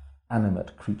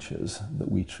animate creatures that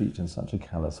we treat in such a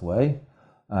callous way.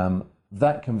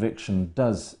 That conviction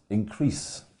does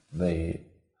increase the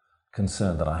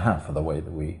concern that I have for the way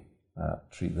that we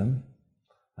treat them.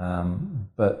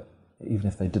 But even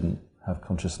if they didn't have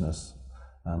consciousness,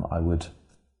 I would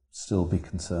still be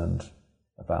concerned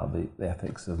about the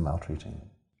ethics of maltreating them.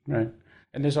 Right.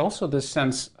 And there's also this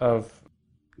sense of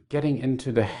getting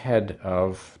into the heads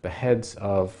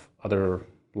of other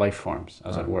life forms,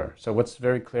 as it were. So what's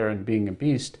very clear in Being a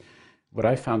Beast, what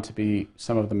I found to be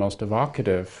some of the most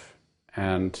evocative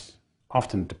and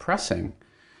often depressing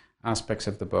aspects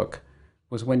of the book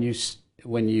was when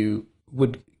you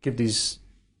would give these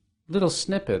little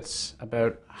snippets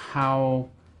about how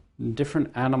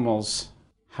different animals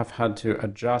have had to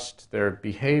adjust their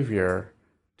behavior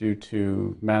due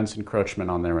to man's encroachment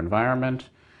on their environment,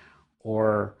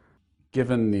 or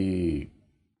given the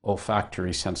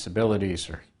olfactory sensibilities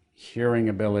or hearing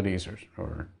abilities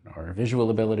or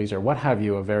visual abilities or what have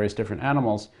you of various different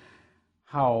animals,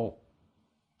 how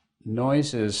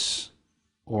noises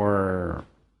or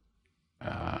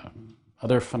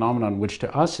other phenomenon, which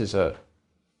to us is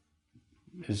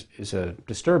is a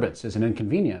disturbance, is an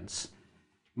inconvenience,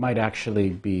 might actually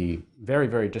be very,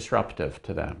 very disruptive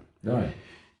to them. Right.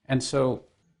 And so,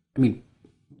 I mean,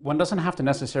 one doesn't have to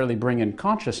necessarily bring in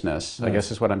consciousness, I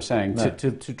guess is what I'm saying,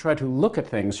 to try to look at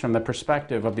things from the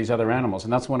perspective of these other animals.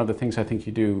 And that's one of the things I think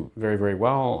you do very, very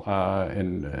well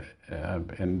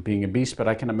in Being a Beast, but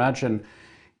I can imagine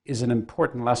is an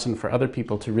important lesson for other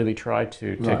people to really try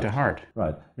to take to heart.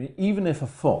 Right. I mean, even if a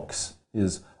fox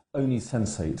is only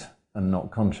sensate and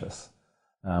not conscious,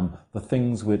 the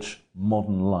things which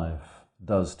modern life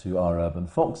does to our urban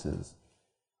foxes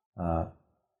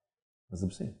is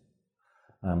obscene.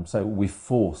 So we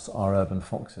force our urban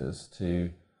foxes to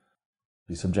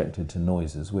be subjected to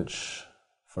noises which,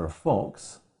 for a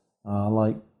fox,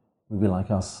 would be like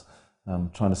us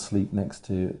trying to sleep next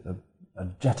to a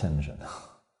jet engine.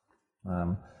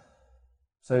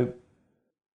 So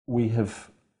we have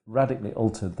radically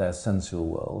altered their sensual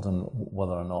world, and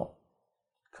whether or not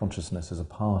consciousness is a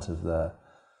part of their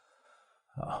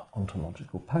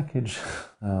ontological package,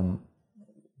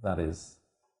 that is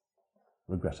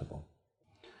regrettable.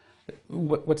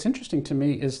 What's interesting to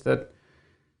me is that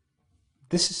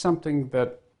this is something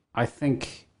that I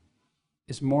think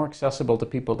is more accessible to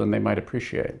people than they might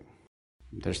appreciate.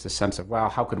 There's this sense of, wow,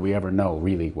 how could we ever know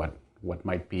really what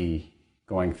might be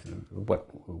going through,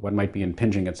 what might be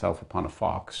impinging itself upon a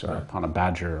fox or upon a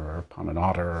badger or upon an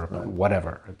otter or upon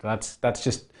whatever. That's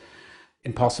just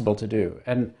impossible to do.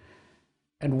 And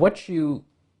what you,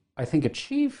 I think,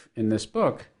 achieve in this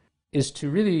book is to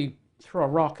really throw a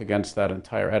rock against that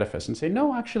entire edifice and say,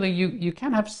 no, actually, you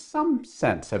can have some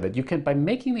sense of it. You can, by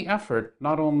making the effort,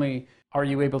 not only are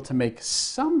you able to make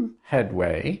some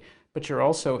headway, but you're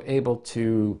also able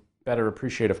to better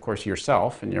appreciate, of course,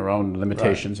 yourself and your own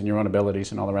limitations and your own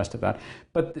abilities and all the rest of that.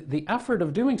 But the effort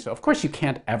of doing so, of course, you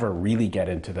can't ever really get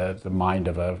into the mind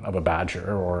of a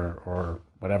badger or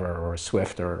whatever, or a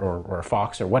swift or a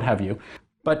fox or what have you.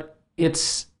 But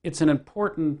it's an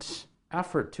important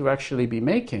effort to actually be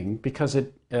making, because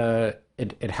it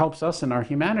helps us in our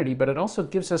humanity, but it also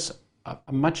gives us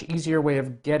a much easier way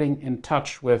of getting in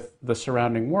touch with the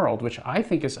surrounding world, which I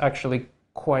think is actually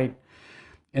quite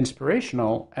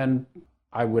inspirational, and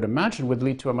I would imagine would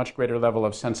lead to a much greater level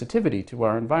of sensitivity to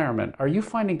our environment. Are you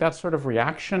finding that sort of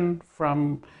reaction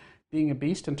from Being a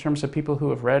Beast in terms of people who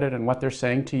have read it and what they're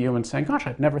saying to you and saying, gosh,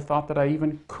 I've never thought that I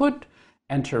even could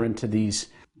enter into these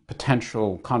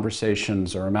potential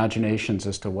conversations or imaginations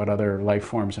as to what other life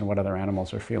forms and what other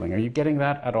animals are feeling? Are you getting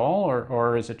that at all,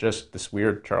 or is it just this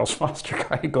weird Charles Foster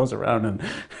guy who goes around and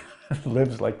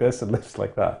lives like this and lives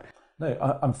like that?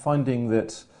 No, I'm finding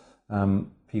that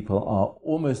people are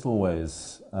almost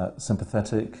always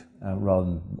sympathetic rather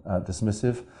than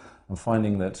dismissive. I'm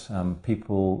finding that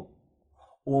people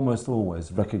almost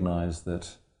always recognize that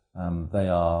they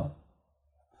are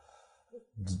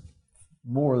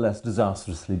more or less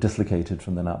disastrously dislocated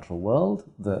from the natural world,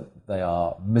 that they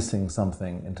are missing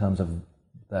something in terms of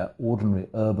their ordinary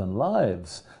urban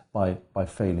lives by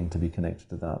failing to be connected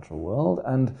to the natural world,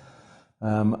 and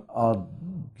are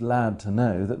glad to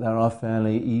know that there are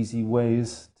fairly easy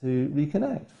ways to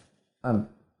reconnect. And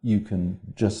you can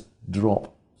just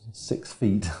drop 6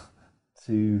 feet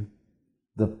to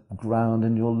the ground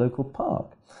in your local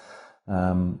park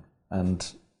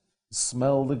and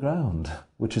smell the ground,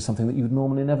 which is something that you'd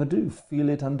normally never do. Feel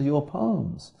it under your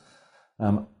palms.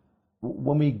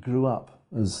 When we grew up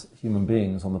as human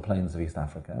beings on the plains of East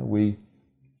Africa, we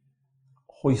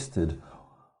hoisted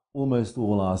almost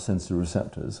all our sensory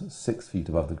receptors 6 feet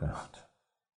above the ground.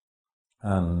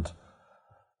 And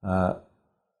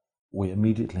we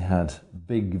immediately had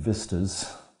big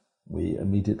vistas. We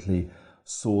immediately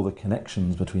saw the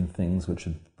connections between things which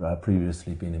had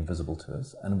previously been invisible to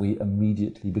us, and we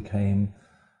immediately became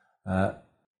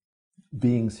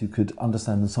beings who could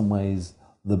understand in some ways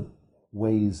the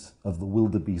ways of the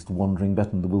wildebeest wandering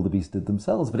better than the wildebeest did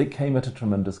themselves, but it came at a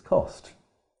tremendous cost.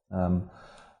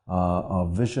 Our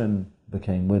vision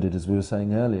became wedded, as we were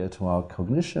saying earlier, to our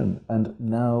cognition, and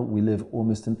now we live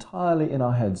almost entirely in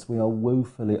our heads. We are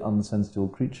woefully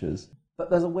unsensual creatures. But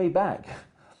there's a way back.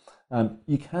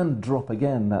 You can drop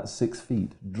again that 6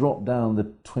 feet, drop down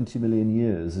the 20 million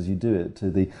years as you do it to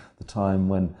the time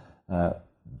when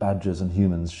badgers and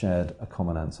humans shared a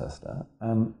common ancestor,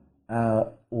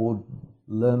 or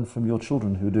learn from your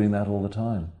children who are doing that all the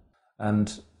time.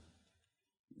 And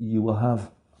you will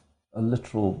have a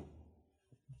literal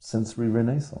sensory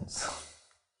renaissance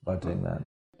by doing that.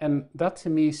 And that to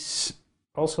me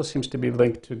also seems to be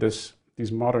linked to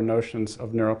these modern notions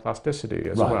of neuroplasticity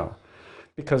as well.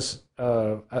 Because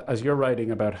as you're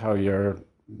writing about how you're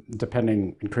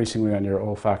depending increasingly on your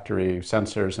olfactory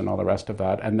sensors and all the rest of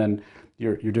that, and then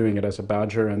you're doing it as a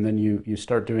badger, and then you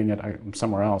start doing it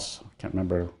somewhere else. I can't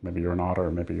remember. Maybe you're an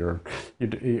otter, maybe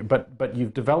but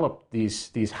you've developed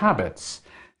these habits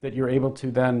that you're able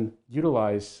to then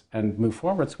utilize and move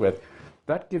forwards with.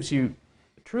 That gives you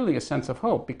truly a sense of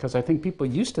hope, because I think people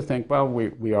used to think, well,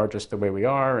 we are just the way we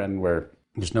are, and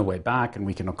there's no way back, and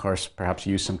we can, of course, perhaps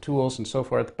use some tools and so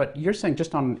forth. But you're saying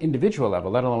just on an individual level,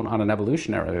 let alone on an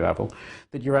evolutionary level,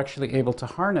 that you're actually able to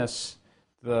harness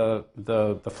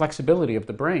the flexibility of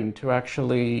the brain to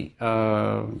actually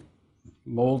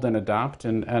mold and adapt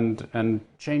and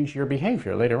change your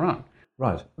behavior later on.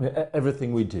 Right.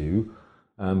 Everything we do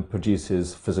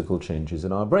produces physical changes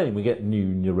in our brain. We get new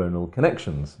neuronal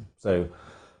connections. So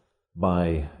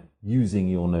by using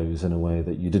your nose in a way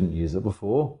that you didn't use it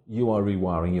before, you are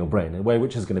rewiring your brain in a way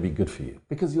which is going to be good for you,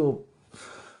 because your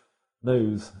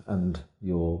nose and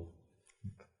your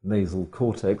nasal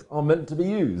cortex are meant to be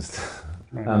used.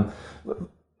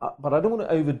 But I don't want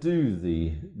to overdo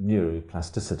the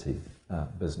neuroplasticity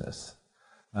business.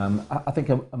 I think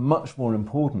a much more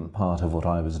important part of what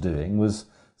I was doing was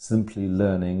simply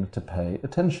learning to pay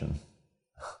attention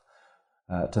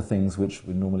to things which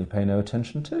we normally pay no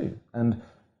attention to. And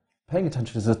paying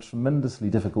attention is a tremendously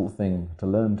difficult thing to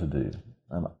learn to do.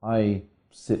 I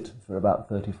sit for about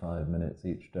 35 minutes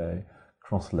each day,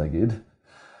 cross-legged,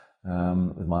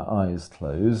 with my eyes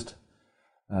closed,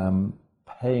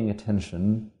 paying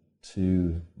attention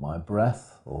to my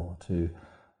breath, or to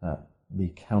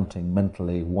be counting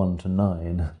mentally 1 to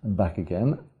 9 and back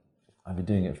again. I've been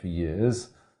doing it for years,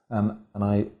 and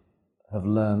I have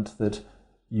learnt that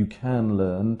you can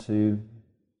learn to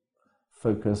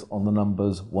focus on the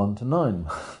numbers 1 to 9,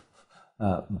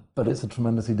 but it's a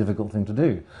tremendously difficult thing to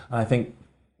do. And I think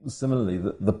similarly,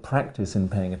 the practice in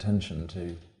paying attention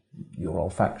to your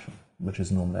olfaction, which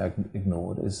is normally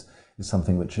ignored, is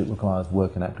something which it requires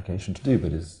work and application to do,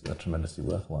 but is a tremendously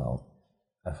worthwhile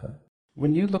effort.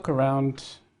 When you look around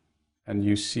and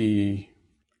you see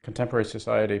contemporary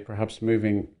society perhaps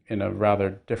moving in a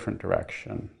rather different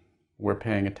direction, we're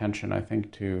paying attention, I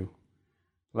think, to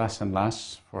less and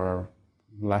less for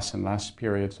less and less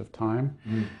periods of time.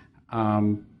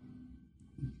 Are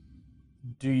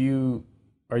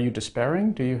you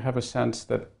despairing? Do you have a sense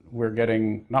that we're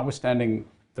getting, notwithstanding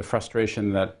the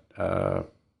frustration that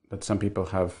some people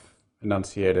have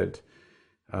enunciated,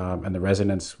 and the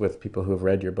resonance with people who have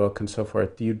read your book and so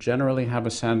forth, do you generally have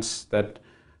a sense that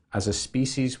as a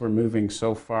species we're moving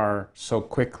so far, so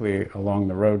quickly along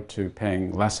the road to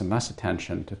paying less and less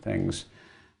attention to things,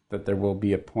 that there will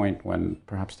be a point when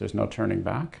perhaps there's no turning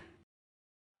back?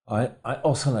 I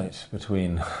oscillate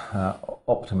between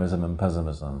optimism and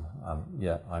pessimism.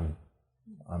 I'm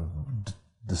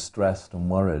distressed and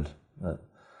worried at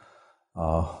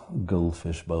our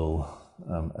goldfish bowl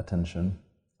attention.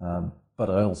 But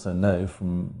I also know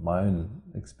from my own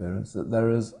experience that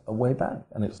there is a way back,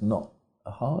 and it's not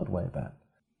a hard way back.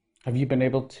 Have you been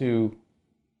able to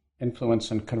influence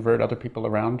and convert other people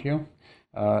around you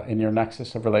in your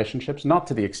nexus of relationships? Not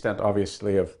to the extent,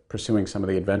 obviously, of pursuing some of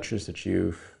the adventures that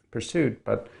you've pursued,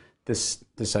 but this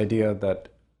idea that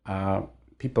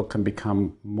people can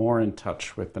become more in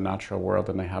touch with the natural world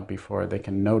than they have before. They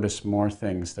can notice more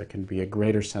things. There can be a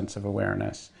greater sense of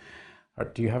awareness. Or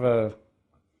do you have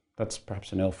that's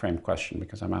perhaps an ill-framed question,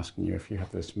 because I'm asking you if you have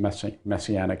this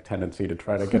messianic tendency to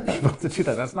try to get people to do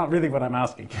that. That's not really what I'm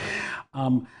asking.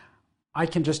 I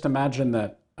can just imagine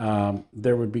that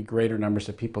there would be greater numbers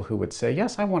of people who would say,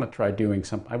 yes, I want to try doing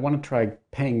something. I want to try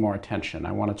paying more attention.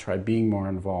 I want to try being more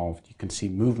involved. You can see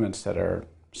movements that are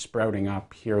sprouting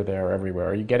up here, there, everywhere.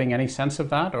 Are you getting any sense of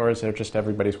that? Or is there just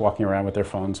everybody's walking around with their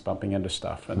phones, bumping into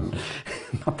stuff and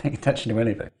not paying attention to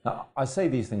anything? Now, I say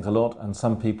these things a lot, and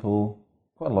some people,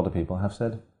 quite a lot of people, have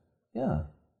said, yeah,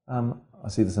 I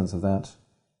see the sense of that.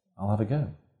 I'll have a go.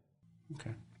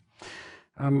 Okay.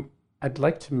 I'd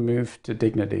like to move to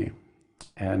dignity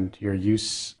and your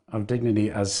use of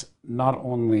dignity as not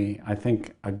only, I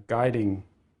think, a guiding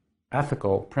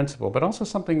ethical principle, but also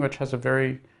something which has a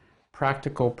very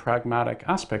practical, pragmatic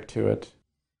aspect to it.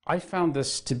 I found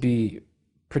this to be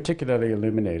particularly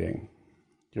illuminating,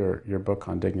 your book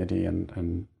on dignity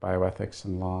and bioethics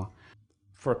and law,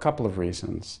 for a couple of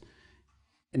reasons.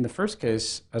 In the first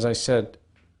case, as I said,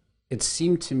 it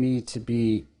seemed to me to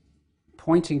be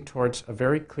pointing towards a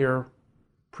very clear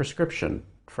prescription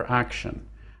for action,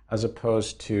 as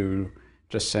opposed to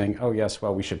just saying, oh yes,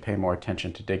 well, we should pay more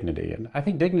attention to dignity. And I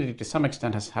think dignity to some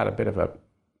extent has had a bit of a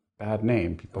bad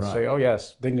name. People say, oh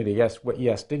yes, dignity, yes,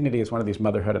 dignity is one of these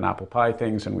motherhood and apple pie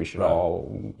things, and we should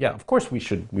all, of course we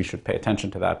should pay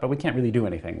attention to that, but we can't really do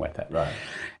anything with it. Right.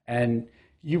 And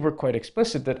you were quite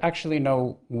explicit that actually,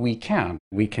 no, we can.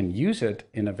 We can use it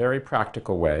in a very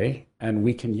practical way, and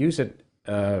we can use it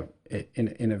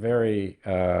in a very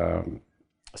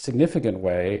significant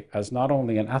way as not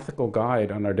only an ethical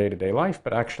guide on our day-to-day life,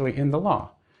 but actually in the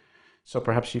law. So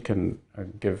perhaps you can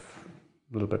give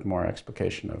a little bit more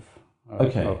explication of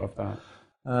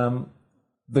that.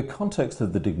 The context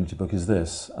of the Dignity book is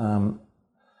this.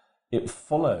 It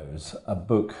follows a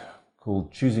book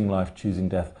called Choosing Life, Choosing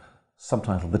Death,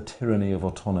 subtitled The Tyranny of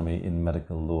Autonomy in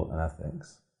Medical Law and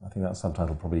Ethics. I think that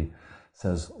subtitle probably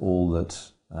says all that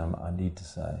I need to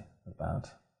say about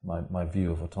my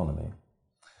view of autonomy.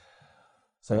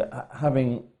 So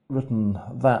having written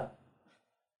that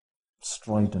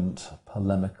strident,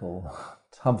 polemical,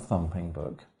 tub-thumping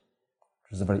book,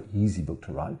 which is a very easy book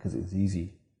to write because it's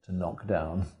easy to knock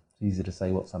down, it's easy to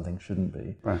say what something shouldn't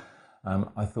be, Right.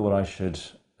 I thought I should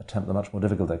attempt the much more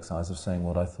difficult exercise of saying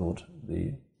what I thought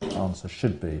the answer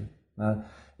should be. Now,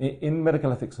 in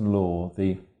medical ethics and law,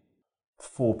 the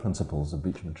 4 principles of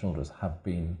Beecham and Childress have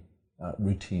been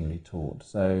routinely taught.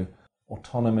 So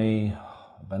autonomy,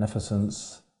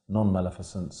 beneficence,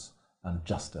 non-maleficence, and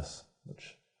justice,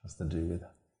 which has to do with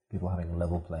people having a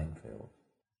level playing field.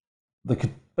 The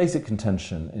basic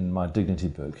contention in my Dignity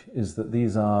book is that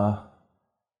these are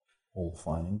all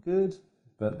fine and good,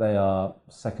 but they are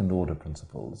second-order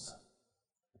principles.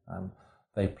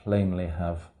 They plainly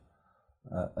have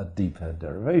a deeper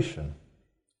derivation.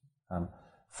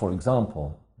 For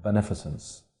example,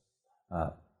 beneficence,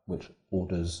 which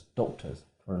orders doctors,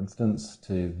 for instance,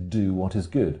 to do what is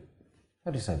good.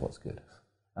 How do you say what's good?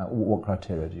 What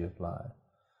criteria do you apply?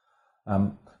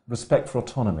 Respect for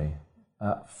autonomy,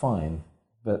 fine,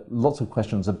 but lots of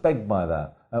questions are begged by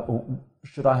that.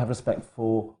 Should I have respect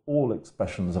for all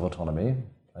expressions of autonomy?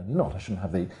 Maybe not. I shouldn't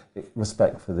have the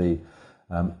respect for the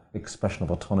expression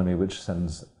of autonomy which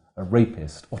sends a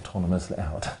rapist autonomously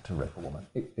out to rape a woman,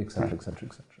 etc., etc.,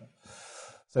 etc.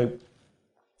 So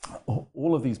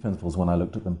all of these principles, when I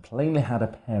looked at them, plainly had a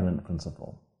parent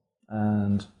principle.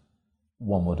 And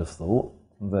one would have thought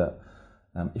that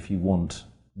if you want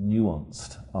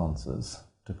nuanced answers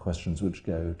to questions which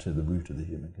go to the root of the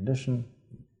human condition,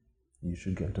 you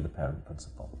should go to the parent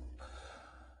principle.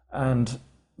 And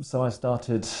so I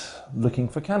started looking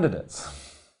for candidates.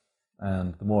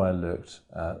 And the more I looked,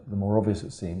 the more obvious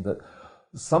it seemed that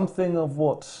something of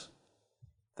what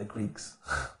the Greeks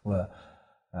were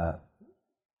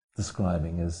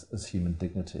describing as human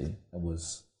dignity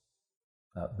was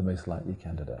the most likely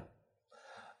candidate.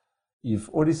 You've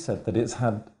already said that it's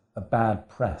had a bad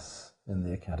press in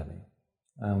the academy.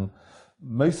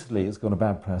 Mostly it's got a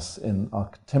bad press in our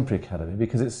contemporary academy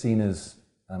because it's seen as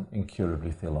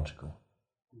incurably theological,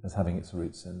 as having its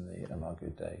roots in the Imago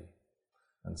Dei.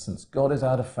 And since God is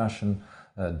out of fashion,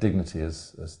 dignity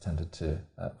has tended to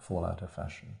fall out of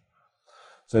fashion.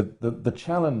 So the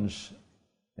challenge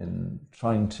in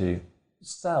trying to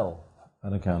sell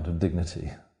an account of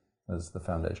dignity as the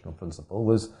foundational principle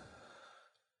was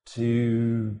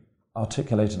to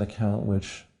articulate an account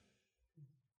which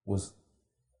was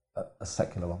a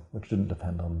secular one, which didn't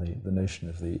depend on the notion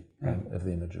of the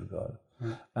image of God.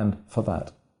 And for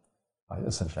that, I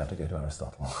essentially had to go to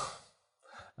Aristotle,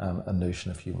 a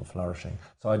notion of human flourishing.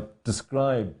 So I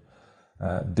describe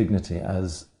dignity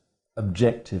as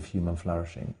objective human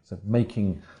flourishing, so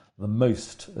making the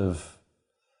most of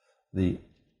the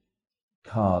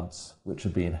cards which are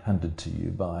being handed to you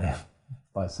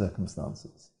by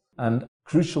circumstances. And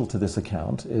crucial to this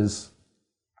account is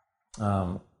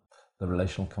the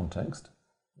relational context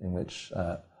in which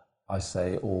I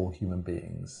say all human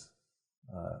beings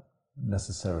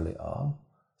necessarily are.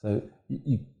 So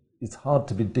it's hard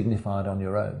to be dignified on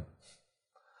your own.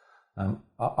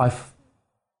 I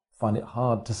find it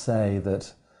hard to say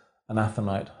that an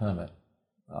Athonite hermit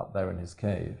up there in his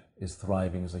cave is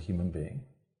thriving as a human being,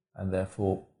 and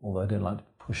therefore, although I don't like to be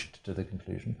pushed to the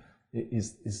conclusion,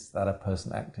 is that a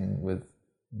person acting with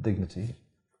dignity?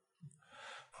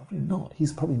 Probably not.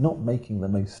 He's probably not making the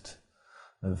most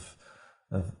of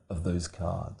those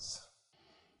cards.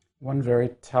 One very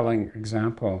telling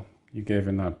example you gave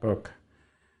in that book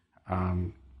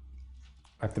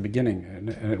at the beginning, and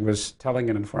it was telling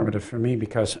and informative for me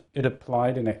because it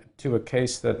applied to a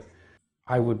case that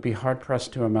I would be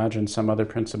hard-pressed to imagine some other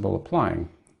principle applying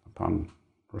upon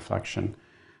reflection,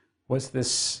 was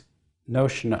this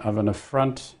notion of an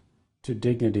affront to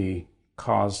dignity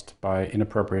caused by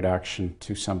inappropriate action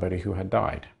to somebody who had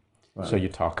died. Right. So you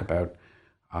talk about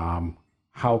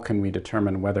how can we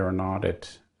determine whether or not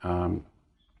it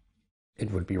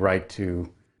would be right to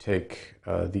take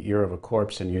the ear of a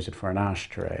corpse and use it for an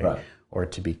ashtray, right, or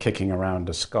to be kicking around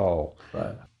a skull.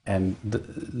 Right. And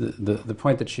the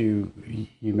point that you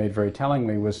made very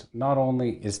tellingly was, not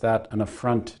only is that an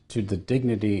affront to the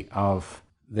dignity of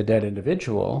the dead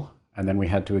individual, and then we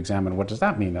had to examine, what does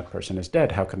that mean? That person is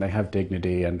dead. How can they have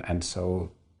dignity? And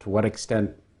so to what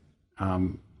extent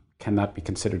can that be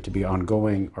considered to be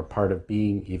ongoing or part of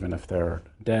being, even if they're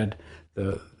dead?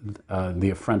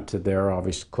 The affront to their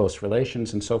obvious close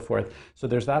relations and so forth. So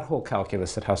there's that whole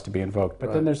calculus that has to be invoked.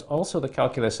 But then there's also the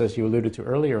calculus, as you alluded to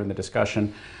earlier in the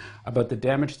discussion, about the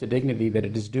damage to dignity that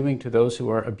it is doing to those who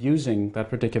are abusing that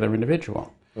particular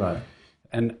individual. Right.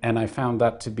 And I found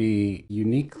that to be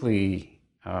uniquely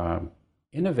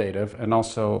innovative and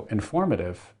also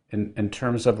informative in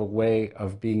terms of a way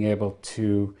of being able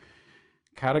to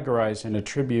categorize and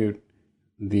attribute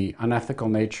the unethical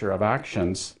nature of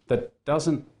actions that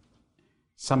doesn't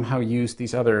somehow use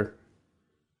these other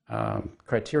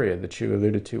criteria that you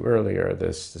alluded to earlier,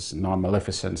 this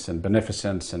non-maleficence and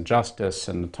beneficence and justice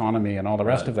and autonomy and all the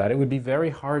rest of that. It would be very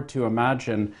hard to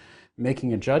imagine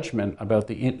making a judgment about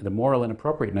the moral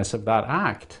inappropriateness of that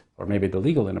act, or maybe the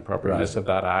legal inappropriateness of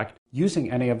that act,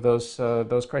 using any of those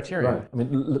criteria. Right. I mean,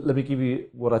 let me give you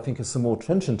what I think are some more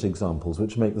trenchant examples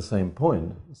which make the same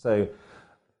point. So,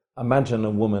 imagine a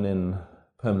woman in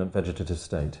permanent vegetative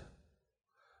state.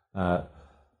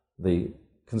 The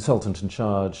consultant in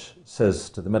charge says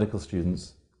to the medical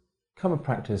students, come and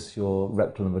practice your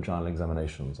rectal and vaginal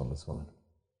examinations on this woman.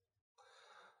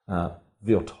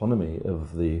 The autonomy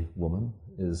of the woman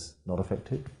is not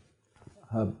affected.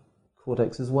 Her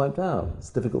cortex is wiped out. It's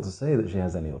difficult to say that she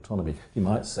has any autonomy. You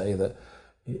might say that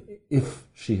if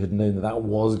she had known that that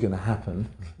was going to happen,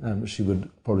 she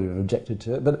would probably have objected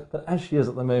to it. But as she is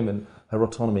at the moment, her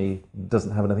autonomy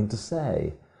doesn't have anything to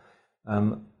say.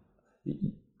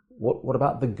 What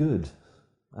about the good?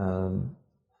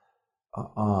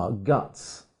 Our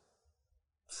guts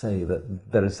say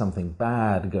that there is something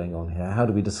bad going on here. How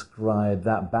do we describe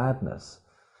that badness?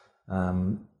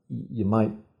 You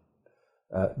might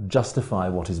justify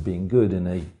what is being good in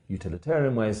a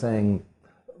utilitarian way, saying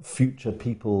future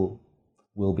people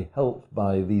will be helped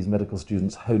by these medical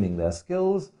students honing their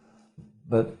skills,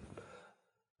 but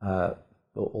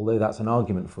although that's an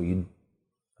argument for you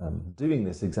doing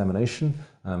this examination,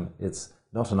 it's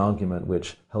not an argument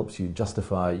which helps you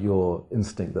justify your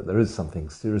instinct that there is something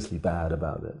seriously bad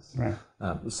about this. Right.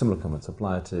 Similar comments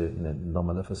apply to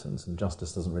non-maleficence, and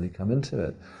justice doesn't really come into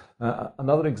it.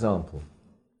 Another example,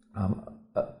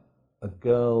 a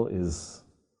girl is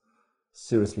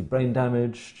seriously brain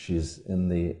damaged. She's in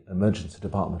the emergency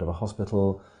department of a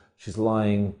hospital. She's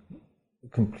lying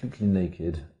completely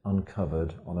naked,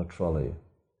 uncovered on a trolley.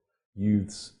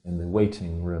 Youths in the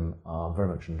waiting room are very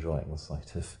much enjoying the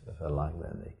sight of her lying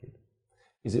there naked.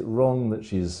 Is it wrong that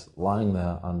she's lying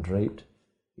there undraped?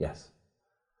 Yes.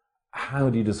 How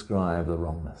do you describe the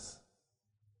wrongness?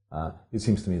 It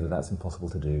seems to me that that's impossible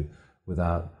to do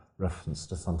without reference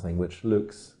to something which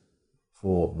looks,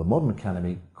 for the modern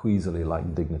academy, queasily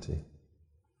like dignity.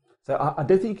 So I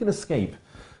don't think you can escape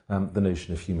the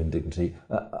notion of human dignity.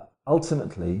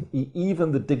 Ultimately,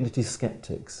 even the dignity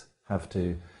skeptics have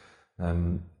to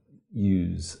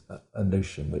use a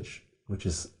notion which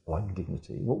is like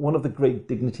dignity. One of the great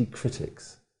dignity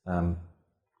critics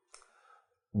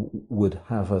would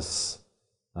have us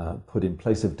put in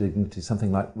place of dignity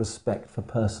something like respect for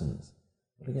persons.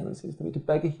 But again, it seems to me to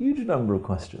beg a huge number of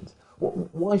questions.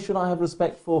 Why should I have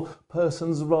respect for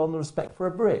persons rather than respect for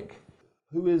a brick?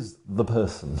 Who is the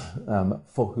person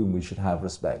for whom we should have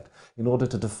respect? In order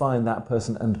to define that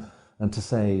person and to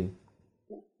say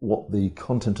what the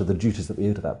content of the duties that we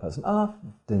owe to that person are,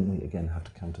 then we again have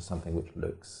to come to something which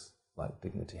looks like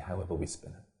dignity, however we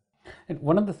spin it. And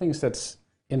one of the things that's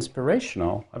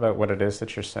inspirational about what it is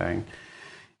that you're saying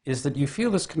is that you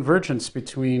feel this convergence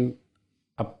between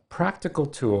a practical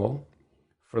tool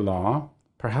for law,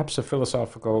 perhaps a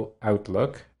philosophical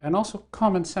outlook, and also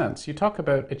common sense. You talk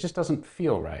about it just doesn't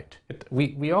feel right.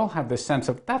 We all have this sense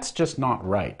of that's just not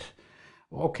right.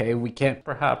 Okay, we can't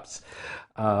perhaps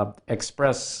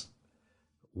express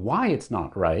why it's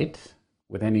not right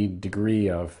with any degree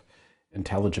of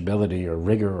intelligibility or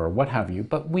rigor or what have you,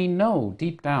 but we know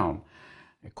deep down,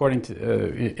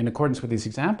 in accordance with these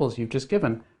examples you've just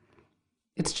given,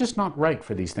 it's just not right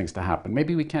for these things to happen.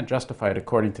 Maybe we can't justify it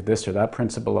according to this or that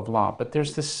principle of law, but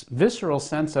there's this visceral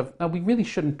sense of, no, we really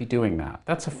shouldn't be doing that.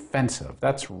 That's offensive.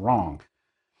 That's wrong.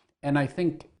 And I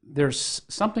think there's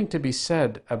something to be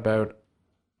said about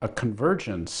a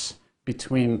convergence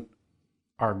between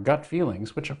our gut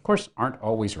feelings, which of course aren't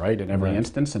always right in every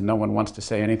instance, and no one wants to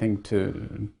say anything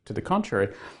to the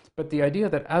contrary, but the idea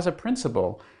that as a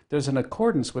principle, there's an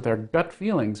accordance with our gut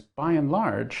feelings by and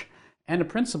large, and a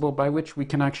principle by which we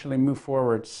can actually move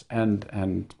forwards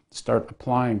and start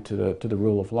applying to the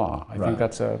rule of law. I think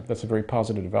that's a very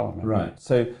positive development. Right.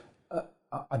 So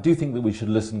I do think that we should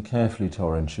listen carefully to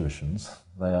our intuitions.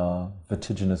 They are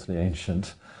vertiginously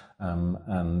ancient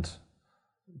and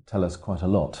tell us quite a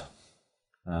lot.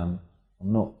 I'm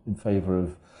not in favour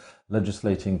of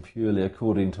legislating purely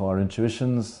according to our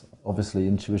intuitions. Obviously,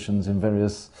 intuitions in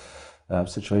various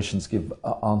situations give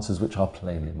answers which are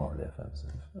plainly morally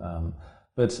offensive.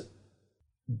 But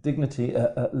dignity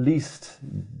at least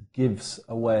gives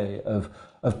a way of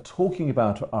talking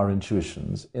about our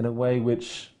intuitions in a way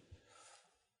which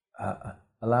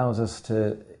allows us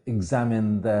to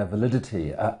examine their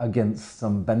validity against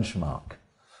some benchmark.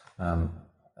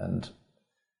 And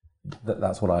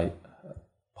that's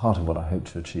part of what I hope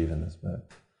to achieve in this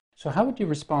book. So how would you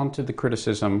respond to the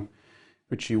criticism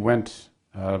which you went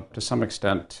to some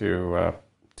extent to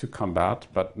combat,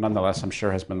 but nonetheless I'm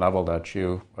sure has been leveled at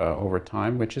you over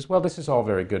time, which is, well, this is all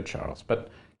very good, Charles, but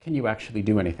can you actually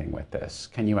do anything with this?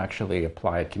 Can you actually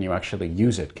apply it? Can you actually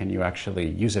use it? Can you actually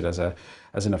use it as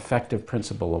an effective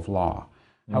principle of law?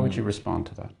 How would you respond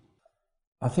to that?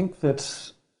 I think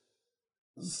that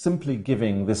simply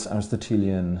giving this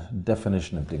Aristotelian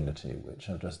definition of dignity, which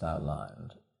I've just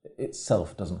outlined,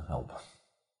 itself doesn't help.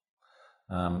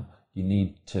 You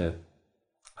need to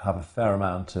have a fair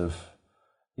amount of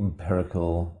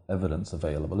empirical evidence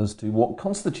available as to what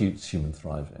constitutes human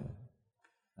thriving.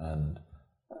 And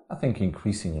I think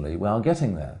increasingly we are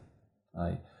getting there.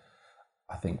 I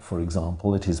think, for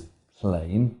example, it is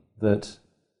plain that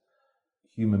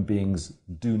human beings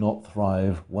do not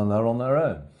thrive when they're on their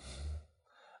own.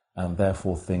 And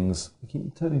therefore things, we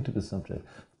keep turning to the subject,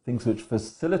 things which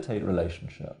facilitate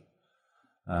relationship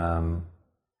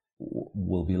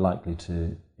will be likely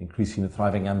to increase human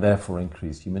thriving and therefore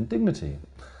increase human dignity.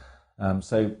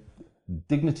 So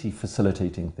dignity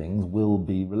facilitating things will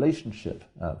be relationship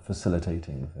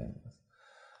facilitating things.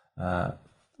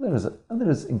 There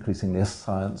is increasingly a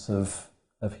science of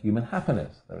human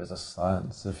happiness. There is a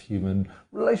science of human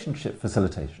relationship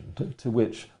facilitation to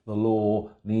which the law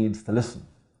needs to listen.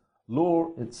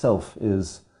 Law itself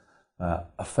is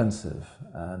offensive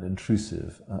and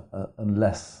intrusive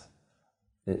unless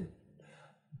it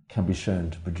can be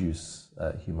shown to produce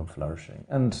human flourishing.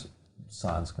 And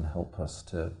science can help us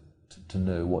to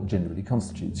know what generally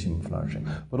constitutes human flourishing.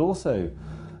 But also,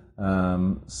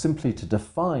 simply to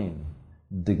define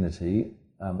dignity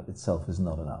itself is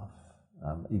not enough,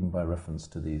 even by reference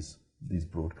to these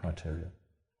broad criteria.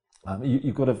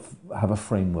 You've got to have a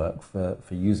framework for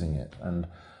using it. And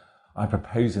I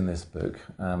propose in this book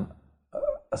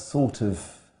a sort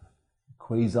of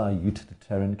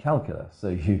quasi-utilitarian calculus. So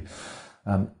you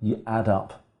add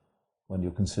up, when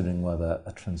you're considering whether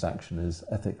a transaction is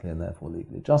ethically and therefore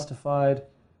legally justified,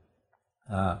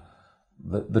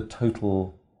 the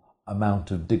total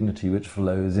amount of dignity which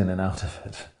flows in and out of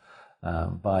it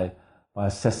by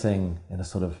assessing in a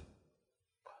sort of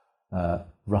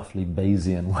roughly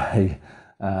Bayesian way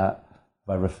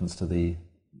by reference to the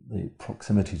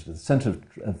proximity to the centre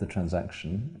of the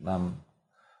transaction,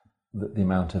 the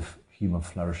amount of human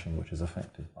flourishing which is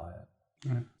affected by it.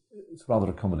 Right. It's rather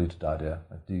a convoluted idea.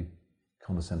 I do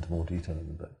condescend to more detail in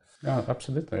the book. No,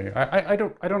 absolutely. I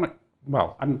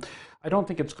don't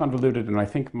think it's convoluted, and I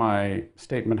think my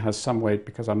statement has some weight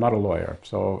because I'm not a lawyer.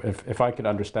 So if I could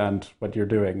understand what you're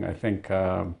doing, I think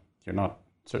you're not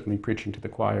certainly preaching to the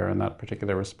choir in that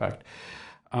particular respect.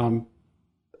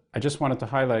 I just wanted to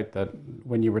highlight that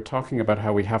when you were talking about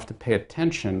how we have to pay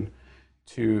attention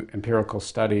to empirical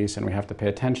studies and we have to pay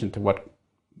attention to what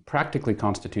practically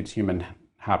constitutes human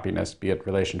happiness, be it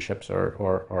relationships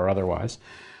or otherwise,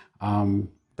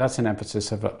 that's an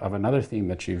emphasis of another theme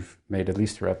that you've made, at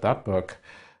least throughout that book,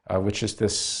 which is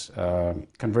this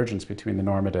convergence between the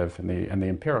normative and the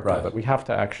empirical. Right. That we have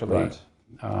to actually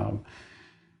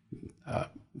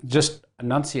just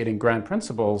enunciating grand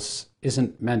principles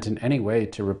isn't meant in any way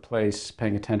to replace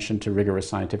paying attention to rigorous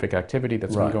scientific activity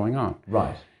that's been going on.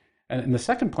 Right. And the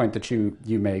second point that you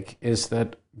make is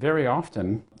that very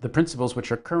often the principles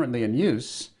which are currently in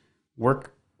use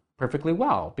work perfectly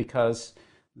well because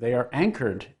they are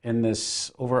anchored in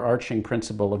this overarching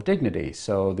principle of dignity.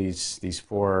 So these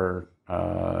four,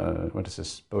 what is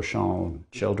this,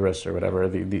 Beauchamp, Childress, or whatever,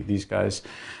 these guys,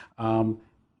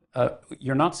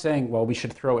 you're not saying, well, we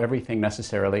should throw everything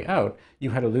necessarily out.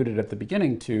 You had alluded at the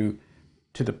beginning to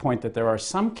the point that there are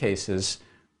some cases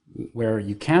where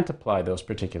you can't apply those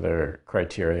particular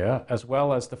criteria, as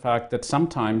well as the fact that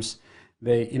sometimes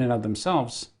they, in and of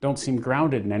themselves, don't seem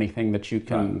grounded in anything that you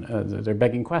can, they're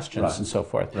begging questions and so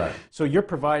forth. Right. So you're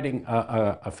providing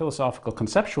a philosophical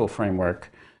conceptual framework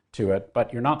to it,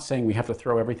 but you're not saying we have to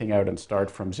throw everything out and start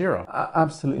from zero.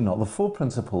 Absolutely not. The four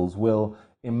principles will,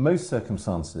 in most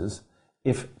circumstances,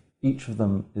 if each of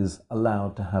them is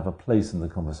allowed to have a place in the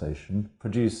conversation,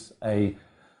 produce a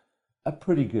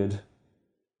pretty good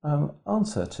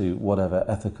answer to whatever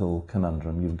ethical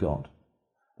conundrum you've got.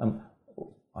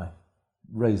 I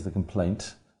raise the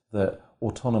complaint that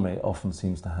autonomy often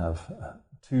seems to have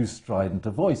too strident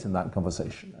a voice in that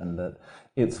conversation, and that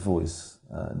its voice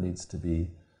needs to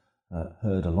be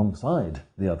heard alongside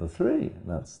the other three.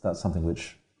 That's something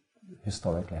which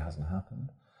historically hasn't happened.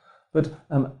 But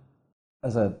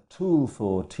as a tool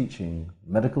for teaching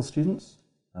medical students,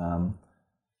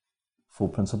 four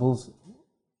principles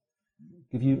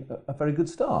give you a very good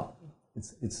start.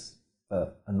 It's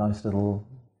a nice little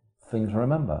thing to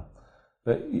remember.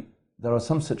 But there are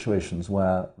some situations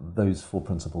where those four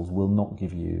principles will not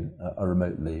give you a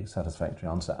remotely satisfactory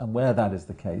answer, and where that is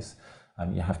the case,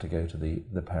 you have to go to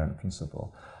the parent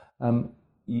principle.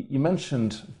 You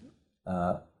mentioned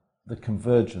the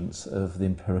convergence of the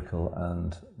empirical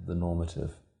and the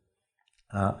normative.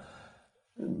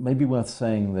 Maybe worth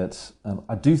saying that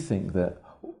I do think that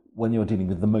when you're dealing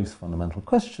with the most fundamental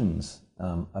questions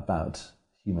about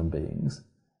human beings,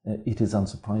 it is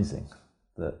unsurprising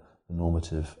that the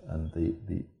normative and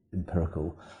the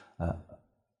empirical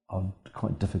are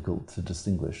quite difficult to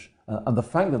distinguish. And the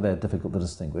fact that they're difficult to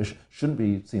distinguish shouldn't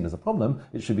be seen as a problem.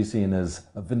 It should be seen as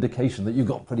a vindication that you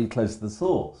got pretty close to the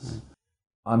source.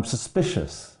 I'm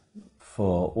suspicious,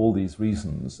 for all these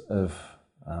reasons, of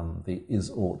the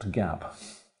is-ought gap,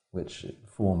 which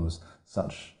forms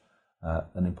such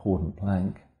an important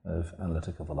plank of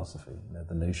analytical philosophy.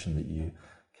 The notion that you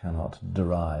cannot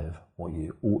derive what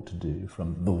you ought to do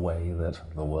from the way that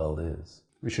the world is.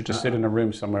 We should just sit in a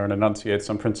room somewhere and enunciate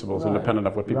some principles independent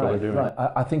of what people are doing. Right.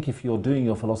 I think if you're doing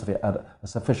your philosophy at a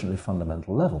sufficiently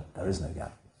fundamental level, there is no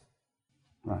gap.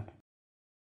 Right.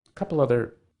 A couple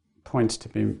other points to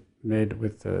be made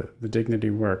with the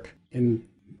dignity work. In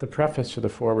the preface to the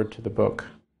foreword to the book,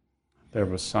 there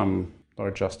was some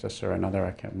Lord Justice or another,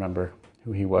 I can't remember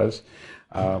who he was.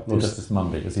 Lord Justice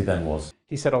Mumby, as he then was.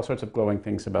 He said all sorts of glowing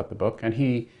things about the book, and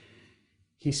he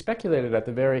speculated at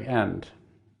the very end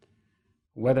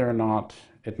whether or not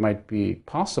it might be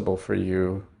possible for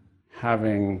you,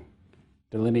 having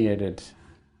delineated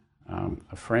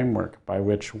a framework by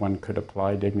which one could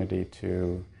apply dignity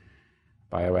to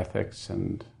bioethics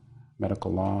and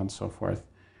medical law and so forth,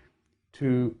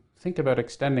 to think about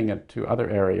extending it to other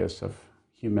areas of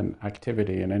human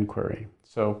activity and inquiry.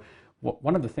 So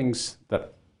one of the things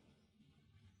that,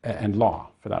 and law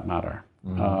for that matter,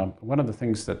 one of the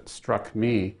things that struck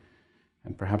me,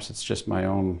 and perhaps it's just my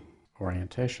own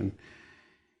orientation,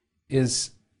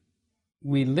 is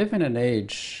we live in an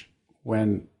age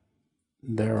when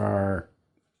there are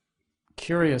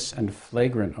curious and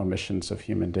flagrant omissions of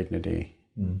human dignity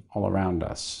all around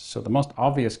us. So the most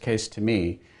obvious case to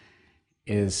me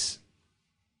is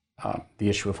the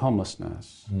issue of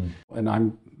homelessness. And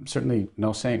I'm certainly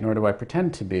no saint, nor do I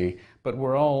pretend to be, but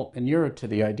we're all inured to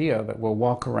the idea that we'll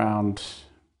walk around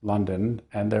London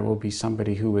and there will be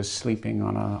somebody who is sleeping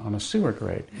on a sewer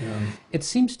grate. Yeah. It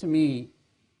seems to me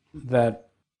that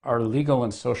our legal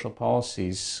and social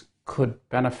policies could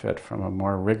benefit from a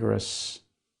more rigorous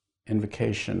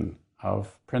invocation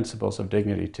of principles of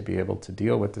dignity to be able to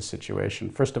deal with the situation.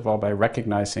 First of all, by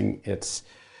recognizing its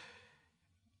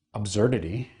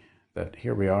absurdity, that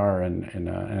here we are in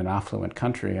an affluent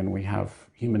country and we have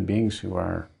human beings who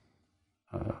are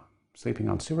sleeping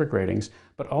on sewer gratings,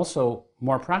 but also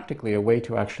more practically a way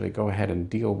to actually go ahead and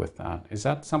deal with that. Is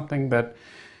that something that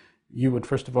you would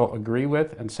first of all agree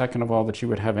with, and second of all that you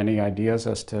would have any ideas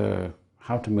as to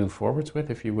how to move forwards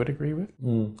with, if you would agree with?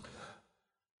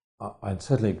 I'd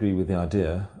certainly agree with the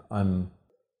idea. I'm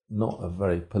not a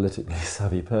very politically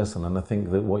savvy person, and I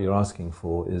think that what you're asking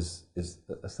for is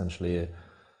essentially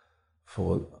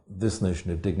for this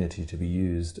notion of dignity to be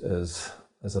used as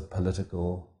a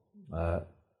political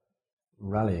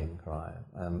rallying cry.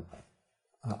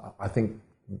 I think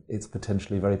it's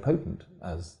potentially very potent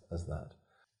as that.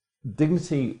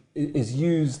 Dignity is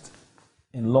used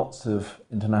in lots of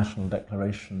international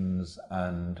declarations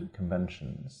and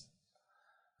conventions,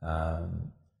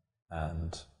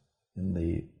 and in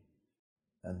the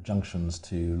injunctions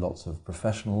to lots of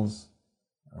professionals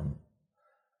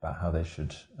about how they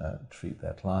should treat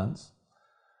their clients.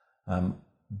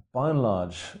 By and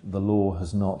large, the law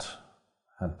has not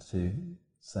had to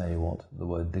say what the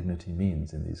word dignity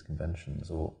means in these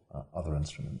conventions or other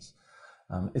instruments.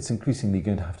 It's increasingly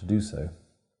going to have to do so.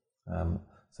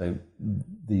 So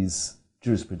these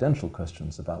jurisprudential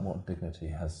questions about what dignity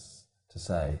has to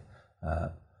say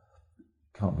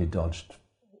can't be dodged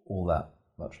all that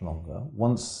much longer.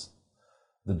 Once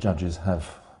the judges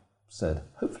have said,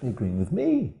 hopefully agreeing with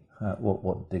me,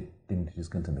 what dignity is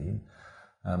going to mean,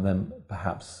 then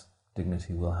perhaps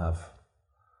dignity will have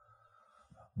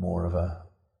more of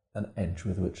an edge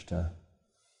with which to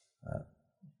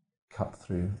cut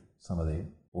through some of the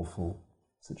awful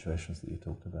situations that you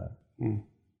talked about.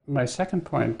 My second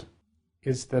point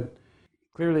is that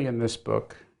clearly in this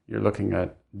book, you're looking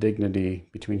at dignity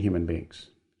between human beings.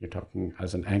 You're talking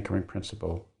as an anchoring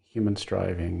principle, human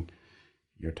striving.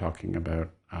 You're talking about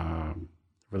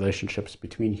relationships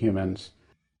between humans.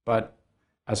 But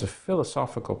as a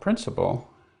philosophical principle,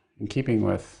 in keeping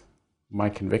with my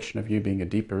conviction of you being a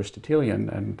deep Aristotelian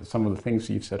and some of the things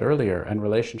you've said earlier, and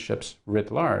relationships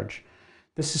writ large,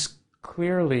 this is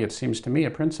clearly, it seems to me,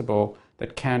 a principle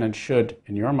that can and should,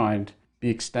 in your mind, be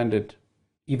extended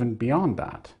even beyond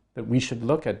that. That we should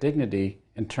look at dignity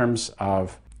in terms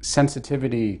of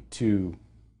sensitivity to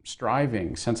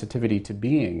striving, sensitivity to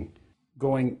being,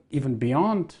 going even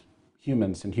beyond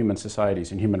humans and human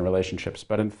societies and human relationships,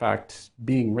 but in fact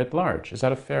being writ large. Is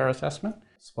that a fair assessment?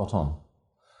 Spot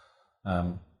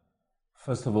on.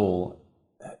 First of all,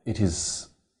 it is,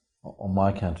 on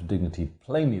my account of dignity,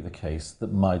 plainly the case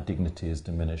that my dignity is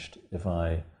diminished if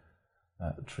I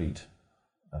treat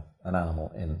an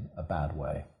animal in a bad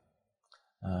way.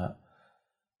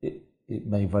 It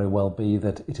may very well be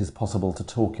that it is possible to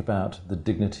talk about the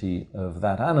dignity of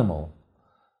that animal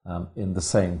in the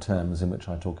same terms in which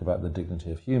I talk about the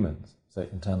dignity of humans, so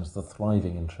in terms of the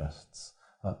thriving interests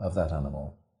of that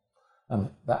animal.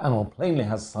 That animal plainly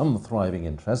has some thriving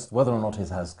interest, whether or not it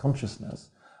has consciousness.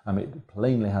 It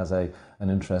plainly has an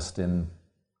interest in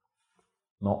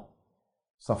not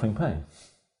suffering pain.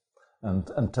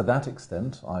 And to that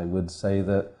extent, I would say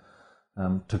that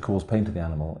to cause pain to the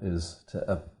animal is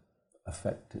to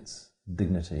affect its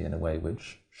dignity in a way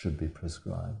which should be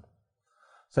prescribed.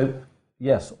 So,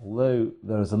 yes, although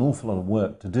there is an awful lot of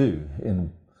work to do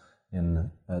in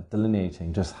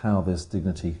delineating just how this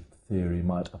dignity theory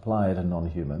might apply to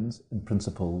non-humans, in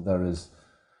principle there's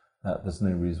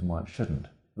no reason why it shouldn't.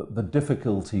 The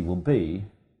difficulty will be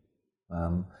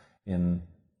in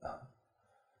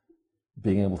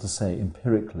being able to say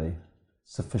empirically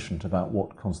sufficient about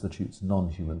what constitutes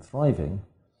non-human thriving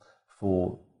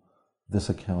for this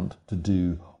account to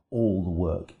do all the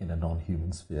work in a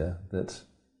non-human sphere that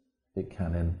it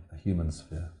can in a human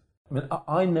sphere.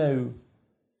 I know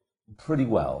pretty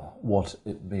well what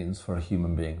it means for a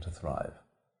human being to thrive.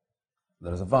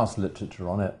 There is a vast literature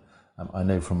on it. I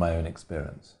know from my own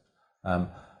experience.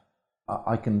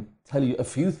 I can tell you a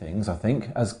few things, I think,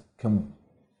 as can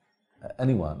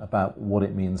anyone, about what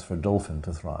it means for a dolphin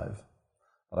to thrive.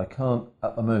 But I can't,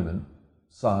 at the moment,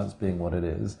 science being what it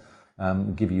is,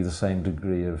 give you the same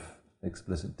degree of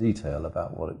explicit detail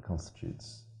about what it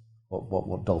constitutes,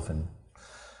 what dolphin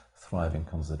thriving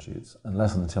constitutes.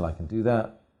 Unless and until I can do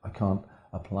that, I can't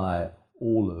apply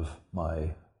all of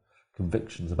my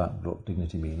convictions about what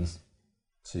dignity means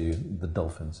to the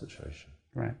dolphin situation.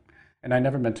 Right. And I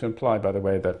never meant to imply, by the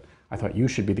way, that I thought you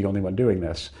should be the only one doing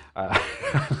this.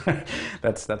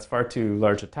 That's far too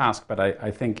large a task, but I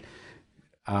think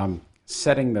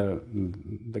setting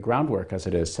the groundwork as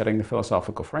it is, setting the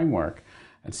philosophical framework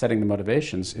and setting the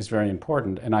motivations is very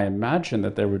important. And I imagine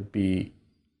that there would be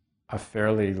a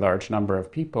fairly large number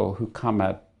of people who come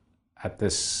at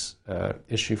this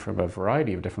issue from a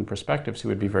variety of different perspectives who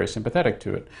would be very sympathetic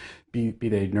to it, be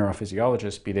they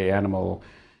neurophysiologists, be they animal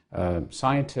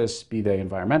scientists, be they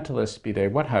environmentalists, be they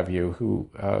what have you,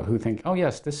 who think, oh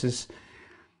yes, this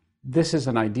is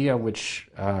an idea which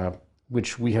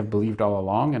we have believed all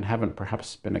along and haven't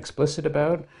perhaps been explicit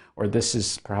about, or this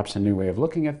is perhaps a new way of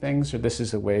looking at things, or this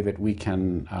is a way that we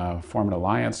can form an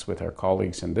alliance with our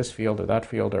colleagues in this field or that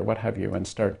field or what have you, and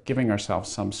start giving ourselves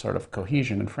some sort of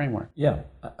cohesion and framework. Yeah,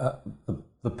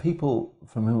 the people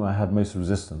from whom I had most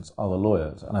resistance are the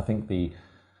lawyers, and I think the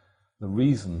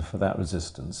reason for that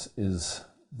resistance is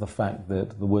the fact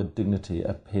that the word dignity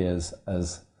appears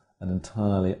as an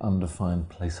entirely undefined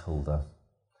placeholder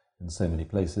in so many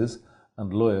places,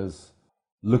 and lawyers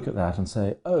look at that and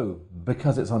say, oh,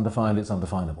 because it's undefined, it's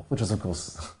undefinable, which is, of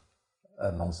course,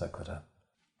 a non sequitur.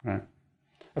 Right.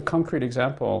 A concrete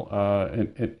example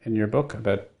in your book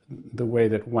about the way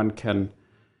that one can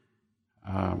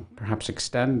perhaps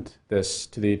extend this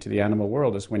to the animal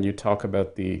world is when you talk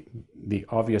about the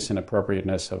obvious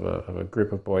inappropriateness of a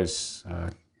group of boys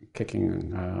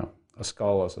kicking a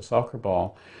skull as a soccer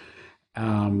ball,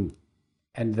 and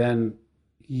then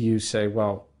you say,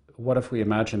 well, what if we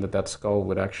imagine that skull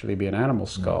would actually be an animal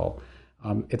skull?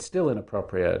 it's still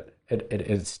inappropriate.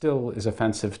 It still is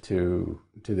offensive to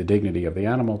the dignity of the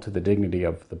animal, to the dignity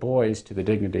of the boys, to the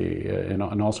dignity in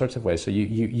all sorts of ways. So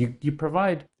you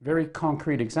provide very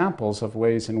concrete examples of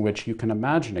ways in which you can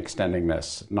imagine extending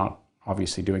this, not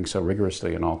obviously doing so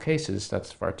rigorously in all cases.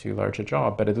 That's far too large a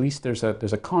job, but at least there's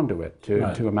a conduit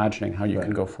to imagining how you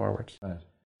can go forward. Right.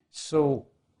 So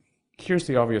here's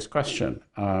the obvious question.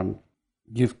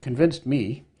 You've convinced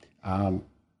me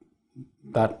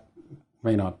that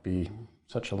may not be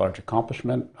such a large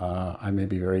accomplishment. I may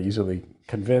be very easily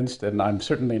convinced, and I'm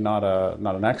certainly not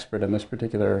an expert in this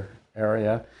particular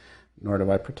area, nor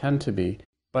do I pretend to be.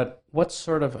 But what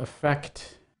sort of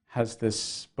effect has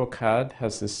this book had?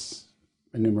 Has this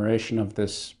enumeration of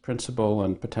this principle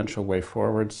and potential way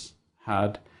forwards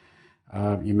had?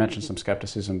 You mentioned some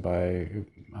skepticism by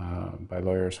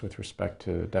lawyers with respect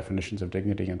to definitions of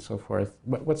dignity and so forth.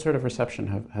 What sort of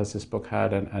reception has this book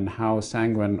had, and how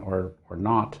sanguine or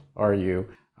not are you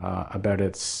about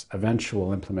its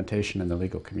eventual implementation in the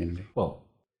legal community? Well,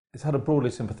 it's had a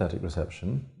broadly sympathetic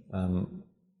reception.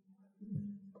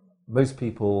 Most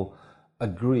people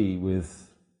agree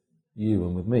with you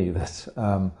and with me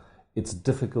that it's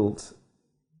difficult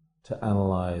to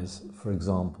analyse, for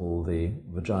example, the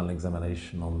vaginal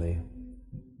examination on the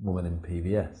woman in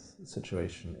PVS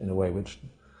situation in a way which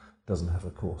doesn't have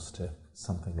recourse to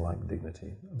something like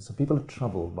dignity. And so people are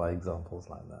troubled by examples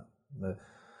like that.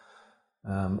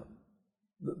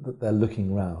 They're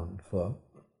looking round for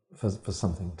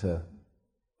something to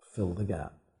fill the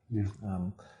gap. Yeah.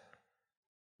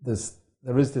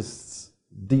 There is this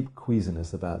deep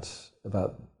queasiness about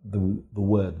the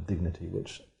word dignity,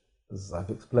 which, as I've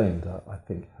explained, I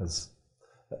think has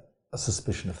a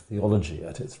suspicion of theology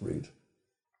at its root.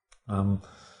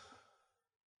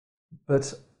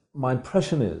 But my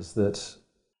impression is that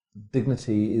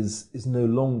dignity is no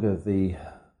longer the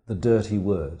dirty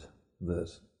word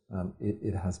that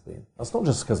it has been. That's not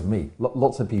just because of me.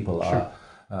 Lots of people Sure.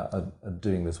 are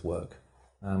doing this work.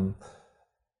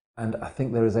 And I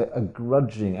think there is a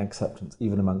grudging acceptance,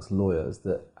 even amongst lawyers,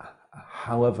 that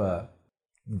however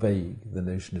vague the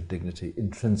notion of dignity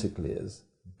intrinsically is,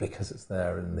 because it's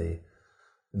there in the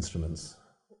instruments,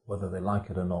 whether they like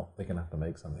it or not, they're going to have to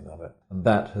make something of it. And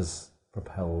that has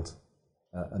propelled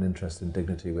an interest in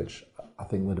dignity which I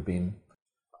think would have been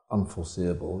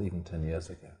unforeseeable even 10 years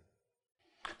ago.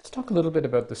 Let's talk a little bit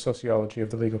about the sociology of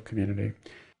the legal community.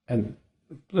 And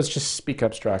let's just speak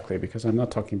abstractly, because I'm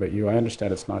not talking about you. I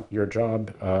understand it's not your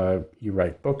job. You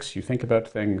write books, you think about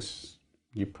things,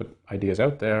 you put ideas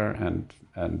out there, and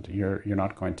you're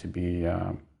not going to be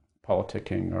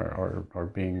politicking or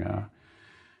being a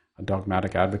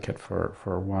dogmatic advocate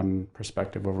for one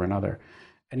perspective over another.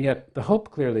 And yet the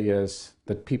hope clearly is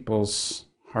that people's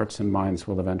hearts and minds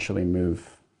will eventually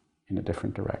move in a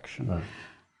different direction. Right.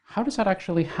 How does that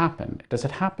actually happen? Does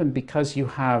it happen because you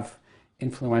have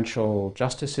influential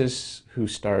justices who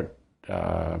start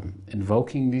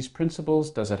invoking these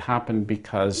principles? Does it happen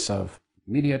because of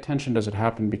media attention? Does it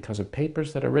happen because of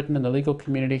papers that are written in the legal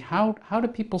community? How do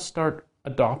people start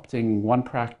adopting one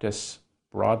practice,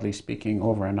 broadly speaking,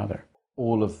 over another?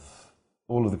 All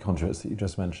of the conduits that you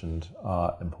just mentioned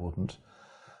are important.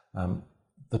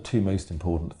 The two most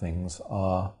important things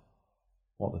are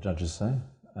what the judges say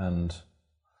and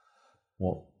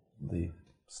what the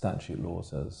statute law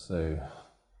says. So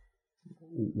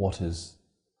what is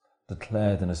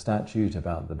declared in a statute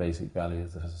about the basic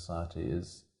values of a society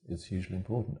is hugely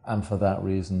important. And for that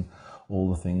reason, all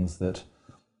the things that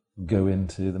go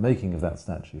into the making of that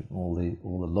statute, all the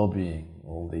lobbying,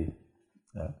 all the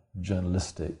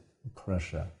journalistic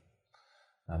pressure,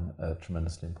 are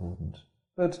tremendously important.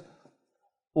 But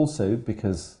also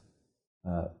because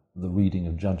the reading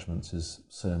of judgments is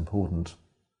so important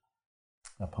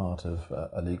a part of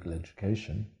a legal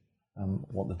education,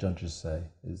 what the judges say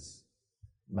is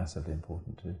massively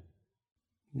important too.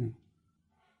 Yeah.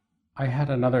 I had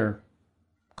another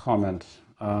comment,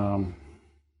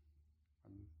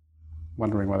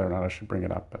 wondering whether or not I should bring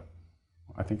it up, but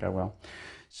I think I will.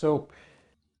 So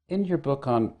in your book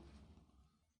on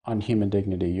human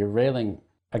dignity, you're railing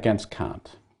against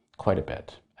Kant quite a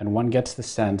bit. And one gets the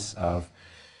sense of,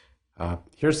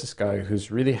 here's this guy who's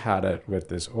really had it with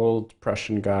this old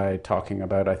Prussian guy talking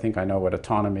about, I think I know what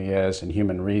autonomy is and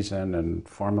human reason, and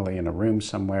formally in a room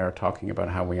somewhere talking about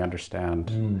how we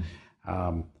understand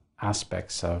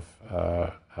aspects of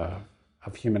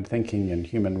human thinking and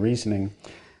human reasoning.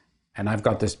 And I've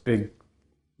got this big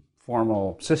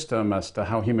formal system as to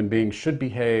how human beings should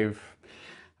behave,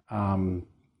 and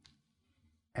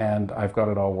I've got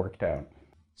it all worked out.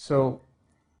 So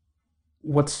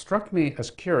what struck me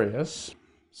as curious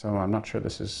so I'm not sure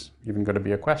this is even going to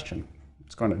be a question.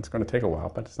 It's going to take a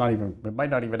while, but it might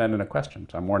not even end in a question,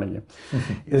 so I'm warning you.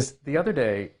 Is the other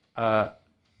day, I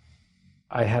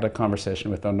had a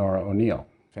conversation with Honora O'Neill,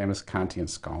 famous Kantian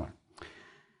scholar.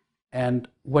 And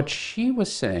what she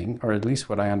was saying, or at least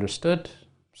what I understood,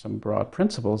 some broad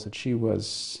principles that she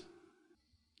was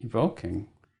evoking,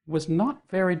 was not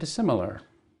very dissimilar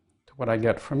to what I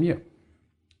get from you.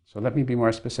 So let me be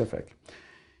more specific.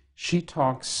 She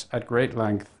talks at great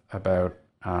length about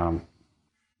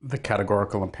the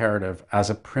categorical imperative as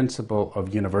a principle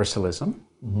of universalism.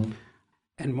 Mm-hmm.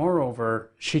 And moreover,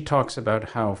 she talks about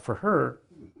how, for her,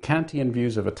 Kantian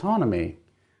views of autonomy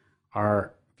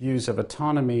are views of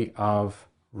autonomy of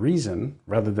reason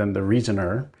rather than the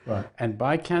reasoner. Right. And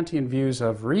by Kantian views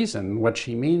of reason, what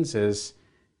she means is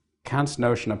Kant's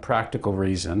notion of practical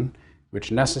reason,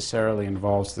 which necessarily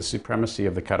involves the supremacy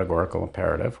of the categorical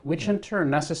imperative, which in turn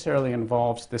necessarily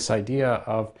involves this idea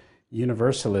of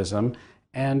universalism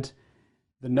and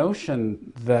the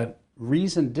notion that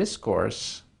reasoned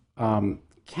discourse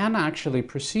can actually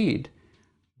proceed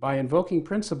by invoking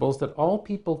principles that all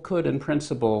people could, in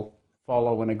principle,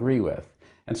 follow and agree with.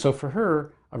 And so for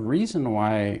her, a reason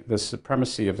why the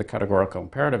supremacy of the categorical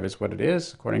imperative is what it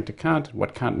is, according to Kant, and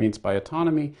what Kant means by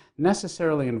autonomy,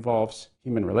 necessarily involves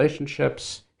human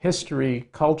relationships, history,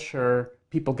 culture,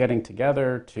 people getting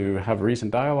together to have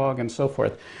reasoned dialogue, and so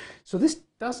forth. So this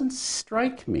doesn't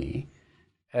strike me,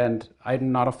 and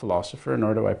I'm not a philosopher,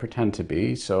 nor do I pretend to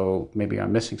be, so maybe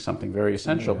I'm missing something very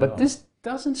essential, but this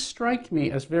doesn't strike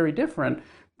me as very different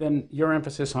than your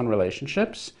emphasis on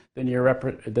relationships,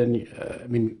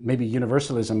 maybe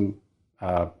universalism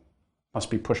must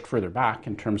be pushed further back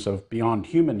in terms of beyond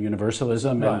human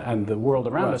universalism and the world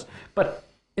around us. But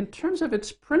in terms of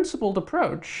its principled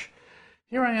approach,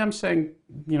 here I am saying,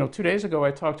 2 days ago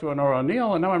I talked to Honora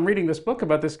O'Neill, and now I'm reading this book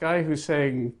about this guy who's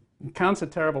saying Kant's a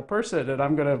terrible person, and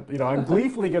I'm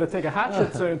gleefully going to take a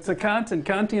hatchet to Kant and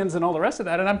Kantians and all the rest of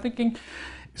that, and I'm thinking,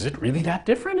 is it really that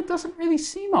different? It doesn't really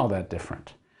seem all that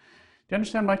different. Do you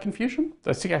understand my confusion?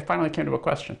 I see I finally came to a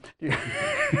question.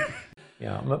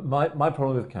 Yeah, my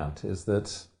problem with Kant is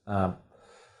that,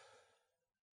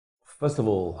 first of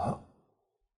all,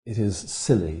 it is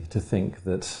silly to think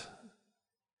that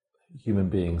human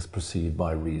beings proceed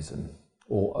by reason,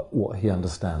 or what he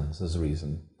understands as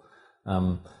reason.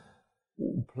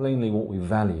 Plainly, what we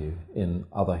value in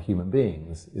other human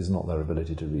beings is not their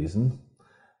ability to reason.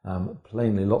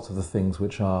 Plainly, lots of the things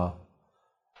which are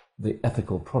the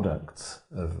ethical products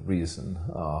of reason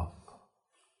are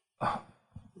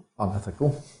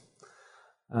unethical.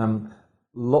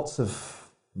 Lots of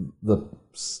the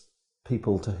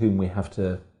people to whom we have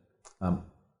to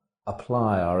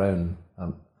apply our own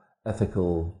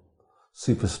ethical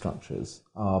superstructures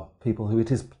are people who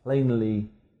it is plainly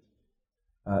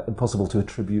impossible to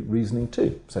attribute reasoning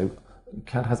to. So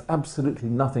Kant has absolutely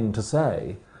nothing to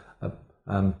say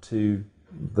to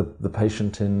the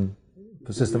patient in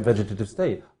persistent vegetative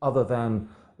state, other than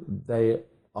they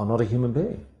are not a human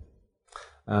being.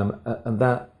 And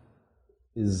that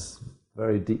is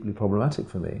very deeply problematic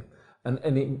for me. And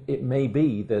it may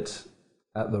be that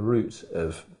at the root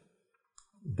of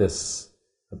this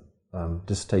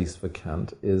distaste for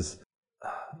Kant is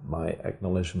my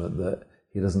acknowledgement that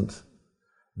he doesn't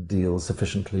deal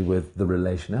sufficiently with the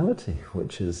relationality,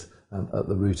 which is at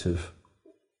the root of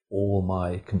all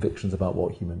my convictions about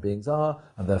what human beings are,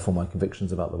 and therefore my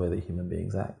convictions about the way that human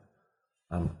beings act.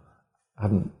 I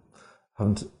haven't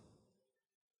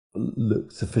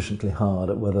looked sufficiently hard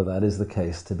at whether that is the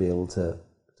case to be able to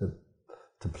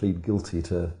plead guilty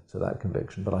to that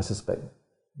conviction, but I suspect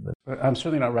that. I'm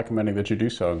certainly not recommending that you do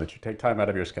so, and that you take time out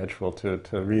of your schedule to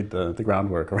read the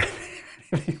groundwork or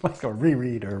anything like, or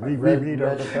reread or reread. Read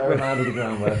a fair amount of the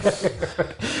groundwork.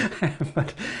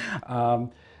 But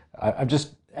I'm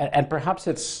just, and perhaps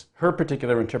it's her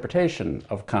particular interpretation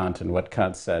of Kant and what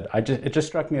Kant said. It just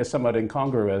struck me as somewhat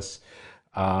incongruous,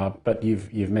 but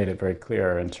you've made it very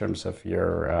clear in terms of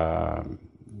your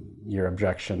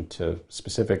objection to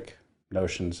specific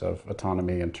notions of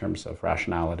autonomy in terms of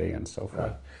rationality and so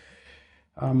forth.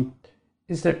 Right.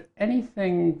 Is there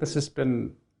anything, this has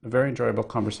been a very enjoyable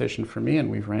conversation for me,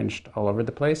 and we've ranged all over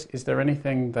the place. Is there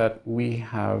anything that we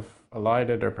have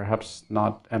elided or perhaps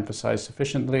not emphasized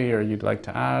sufficiently, or you'd like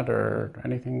to add, or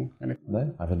anything?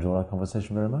 No, I've enjoyed our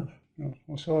conversation very much.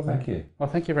 Well, so thank you. Well,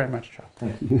 thank you very much, Charles.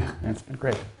 Thank you. It's been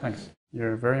great. Thanks.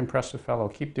 You're a very impressive fellow.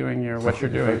 Keep doing what you're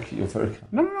doing. You're very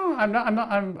kind. No, I'm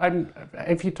not.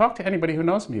 If you talk to anybody who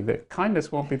knows me, the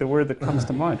kindness won't be the word that comes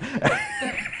to mind.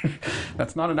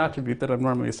 That's not an attribute that I'm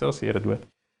normally associated with.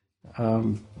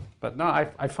 But no,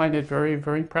 I find it very,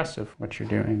 very impressive what you're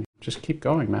doing. just keep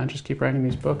going, man. Just keep writing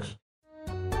these books.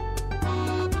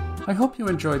 I hope you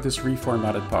enjoyed this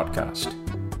reformatted podcast.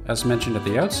 As mentioned at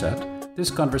the outset, this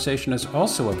conversation is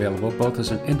also available both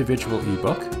as an individual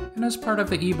ebook and as part of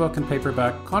the ebook and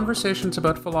paperback Conversations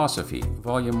About Philosophy,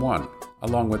 Volume 1,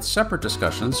 along with separate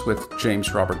discussions with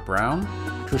James Robert Brown,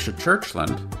 Tricia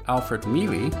Churchland, Alfred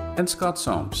Mealy, and Scott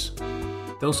Soames.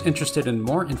 Those interested in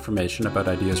more information about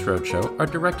Ideas Roadshow are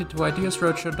directed to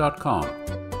ideasroadshow.com,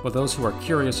 while those who are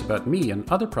curious about me and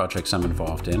other projects I'm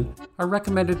involved in are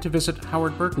recommended to visit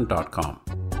howardburton.com.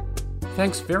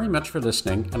 Thanks very much for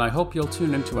listening, and I hope you'll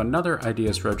tune into another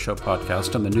Ideas Roadshow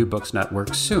podcast on the New Books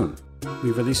Network soon.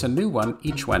 We release a new one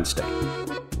each Wednesday.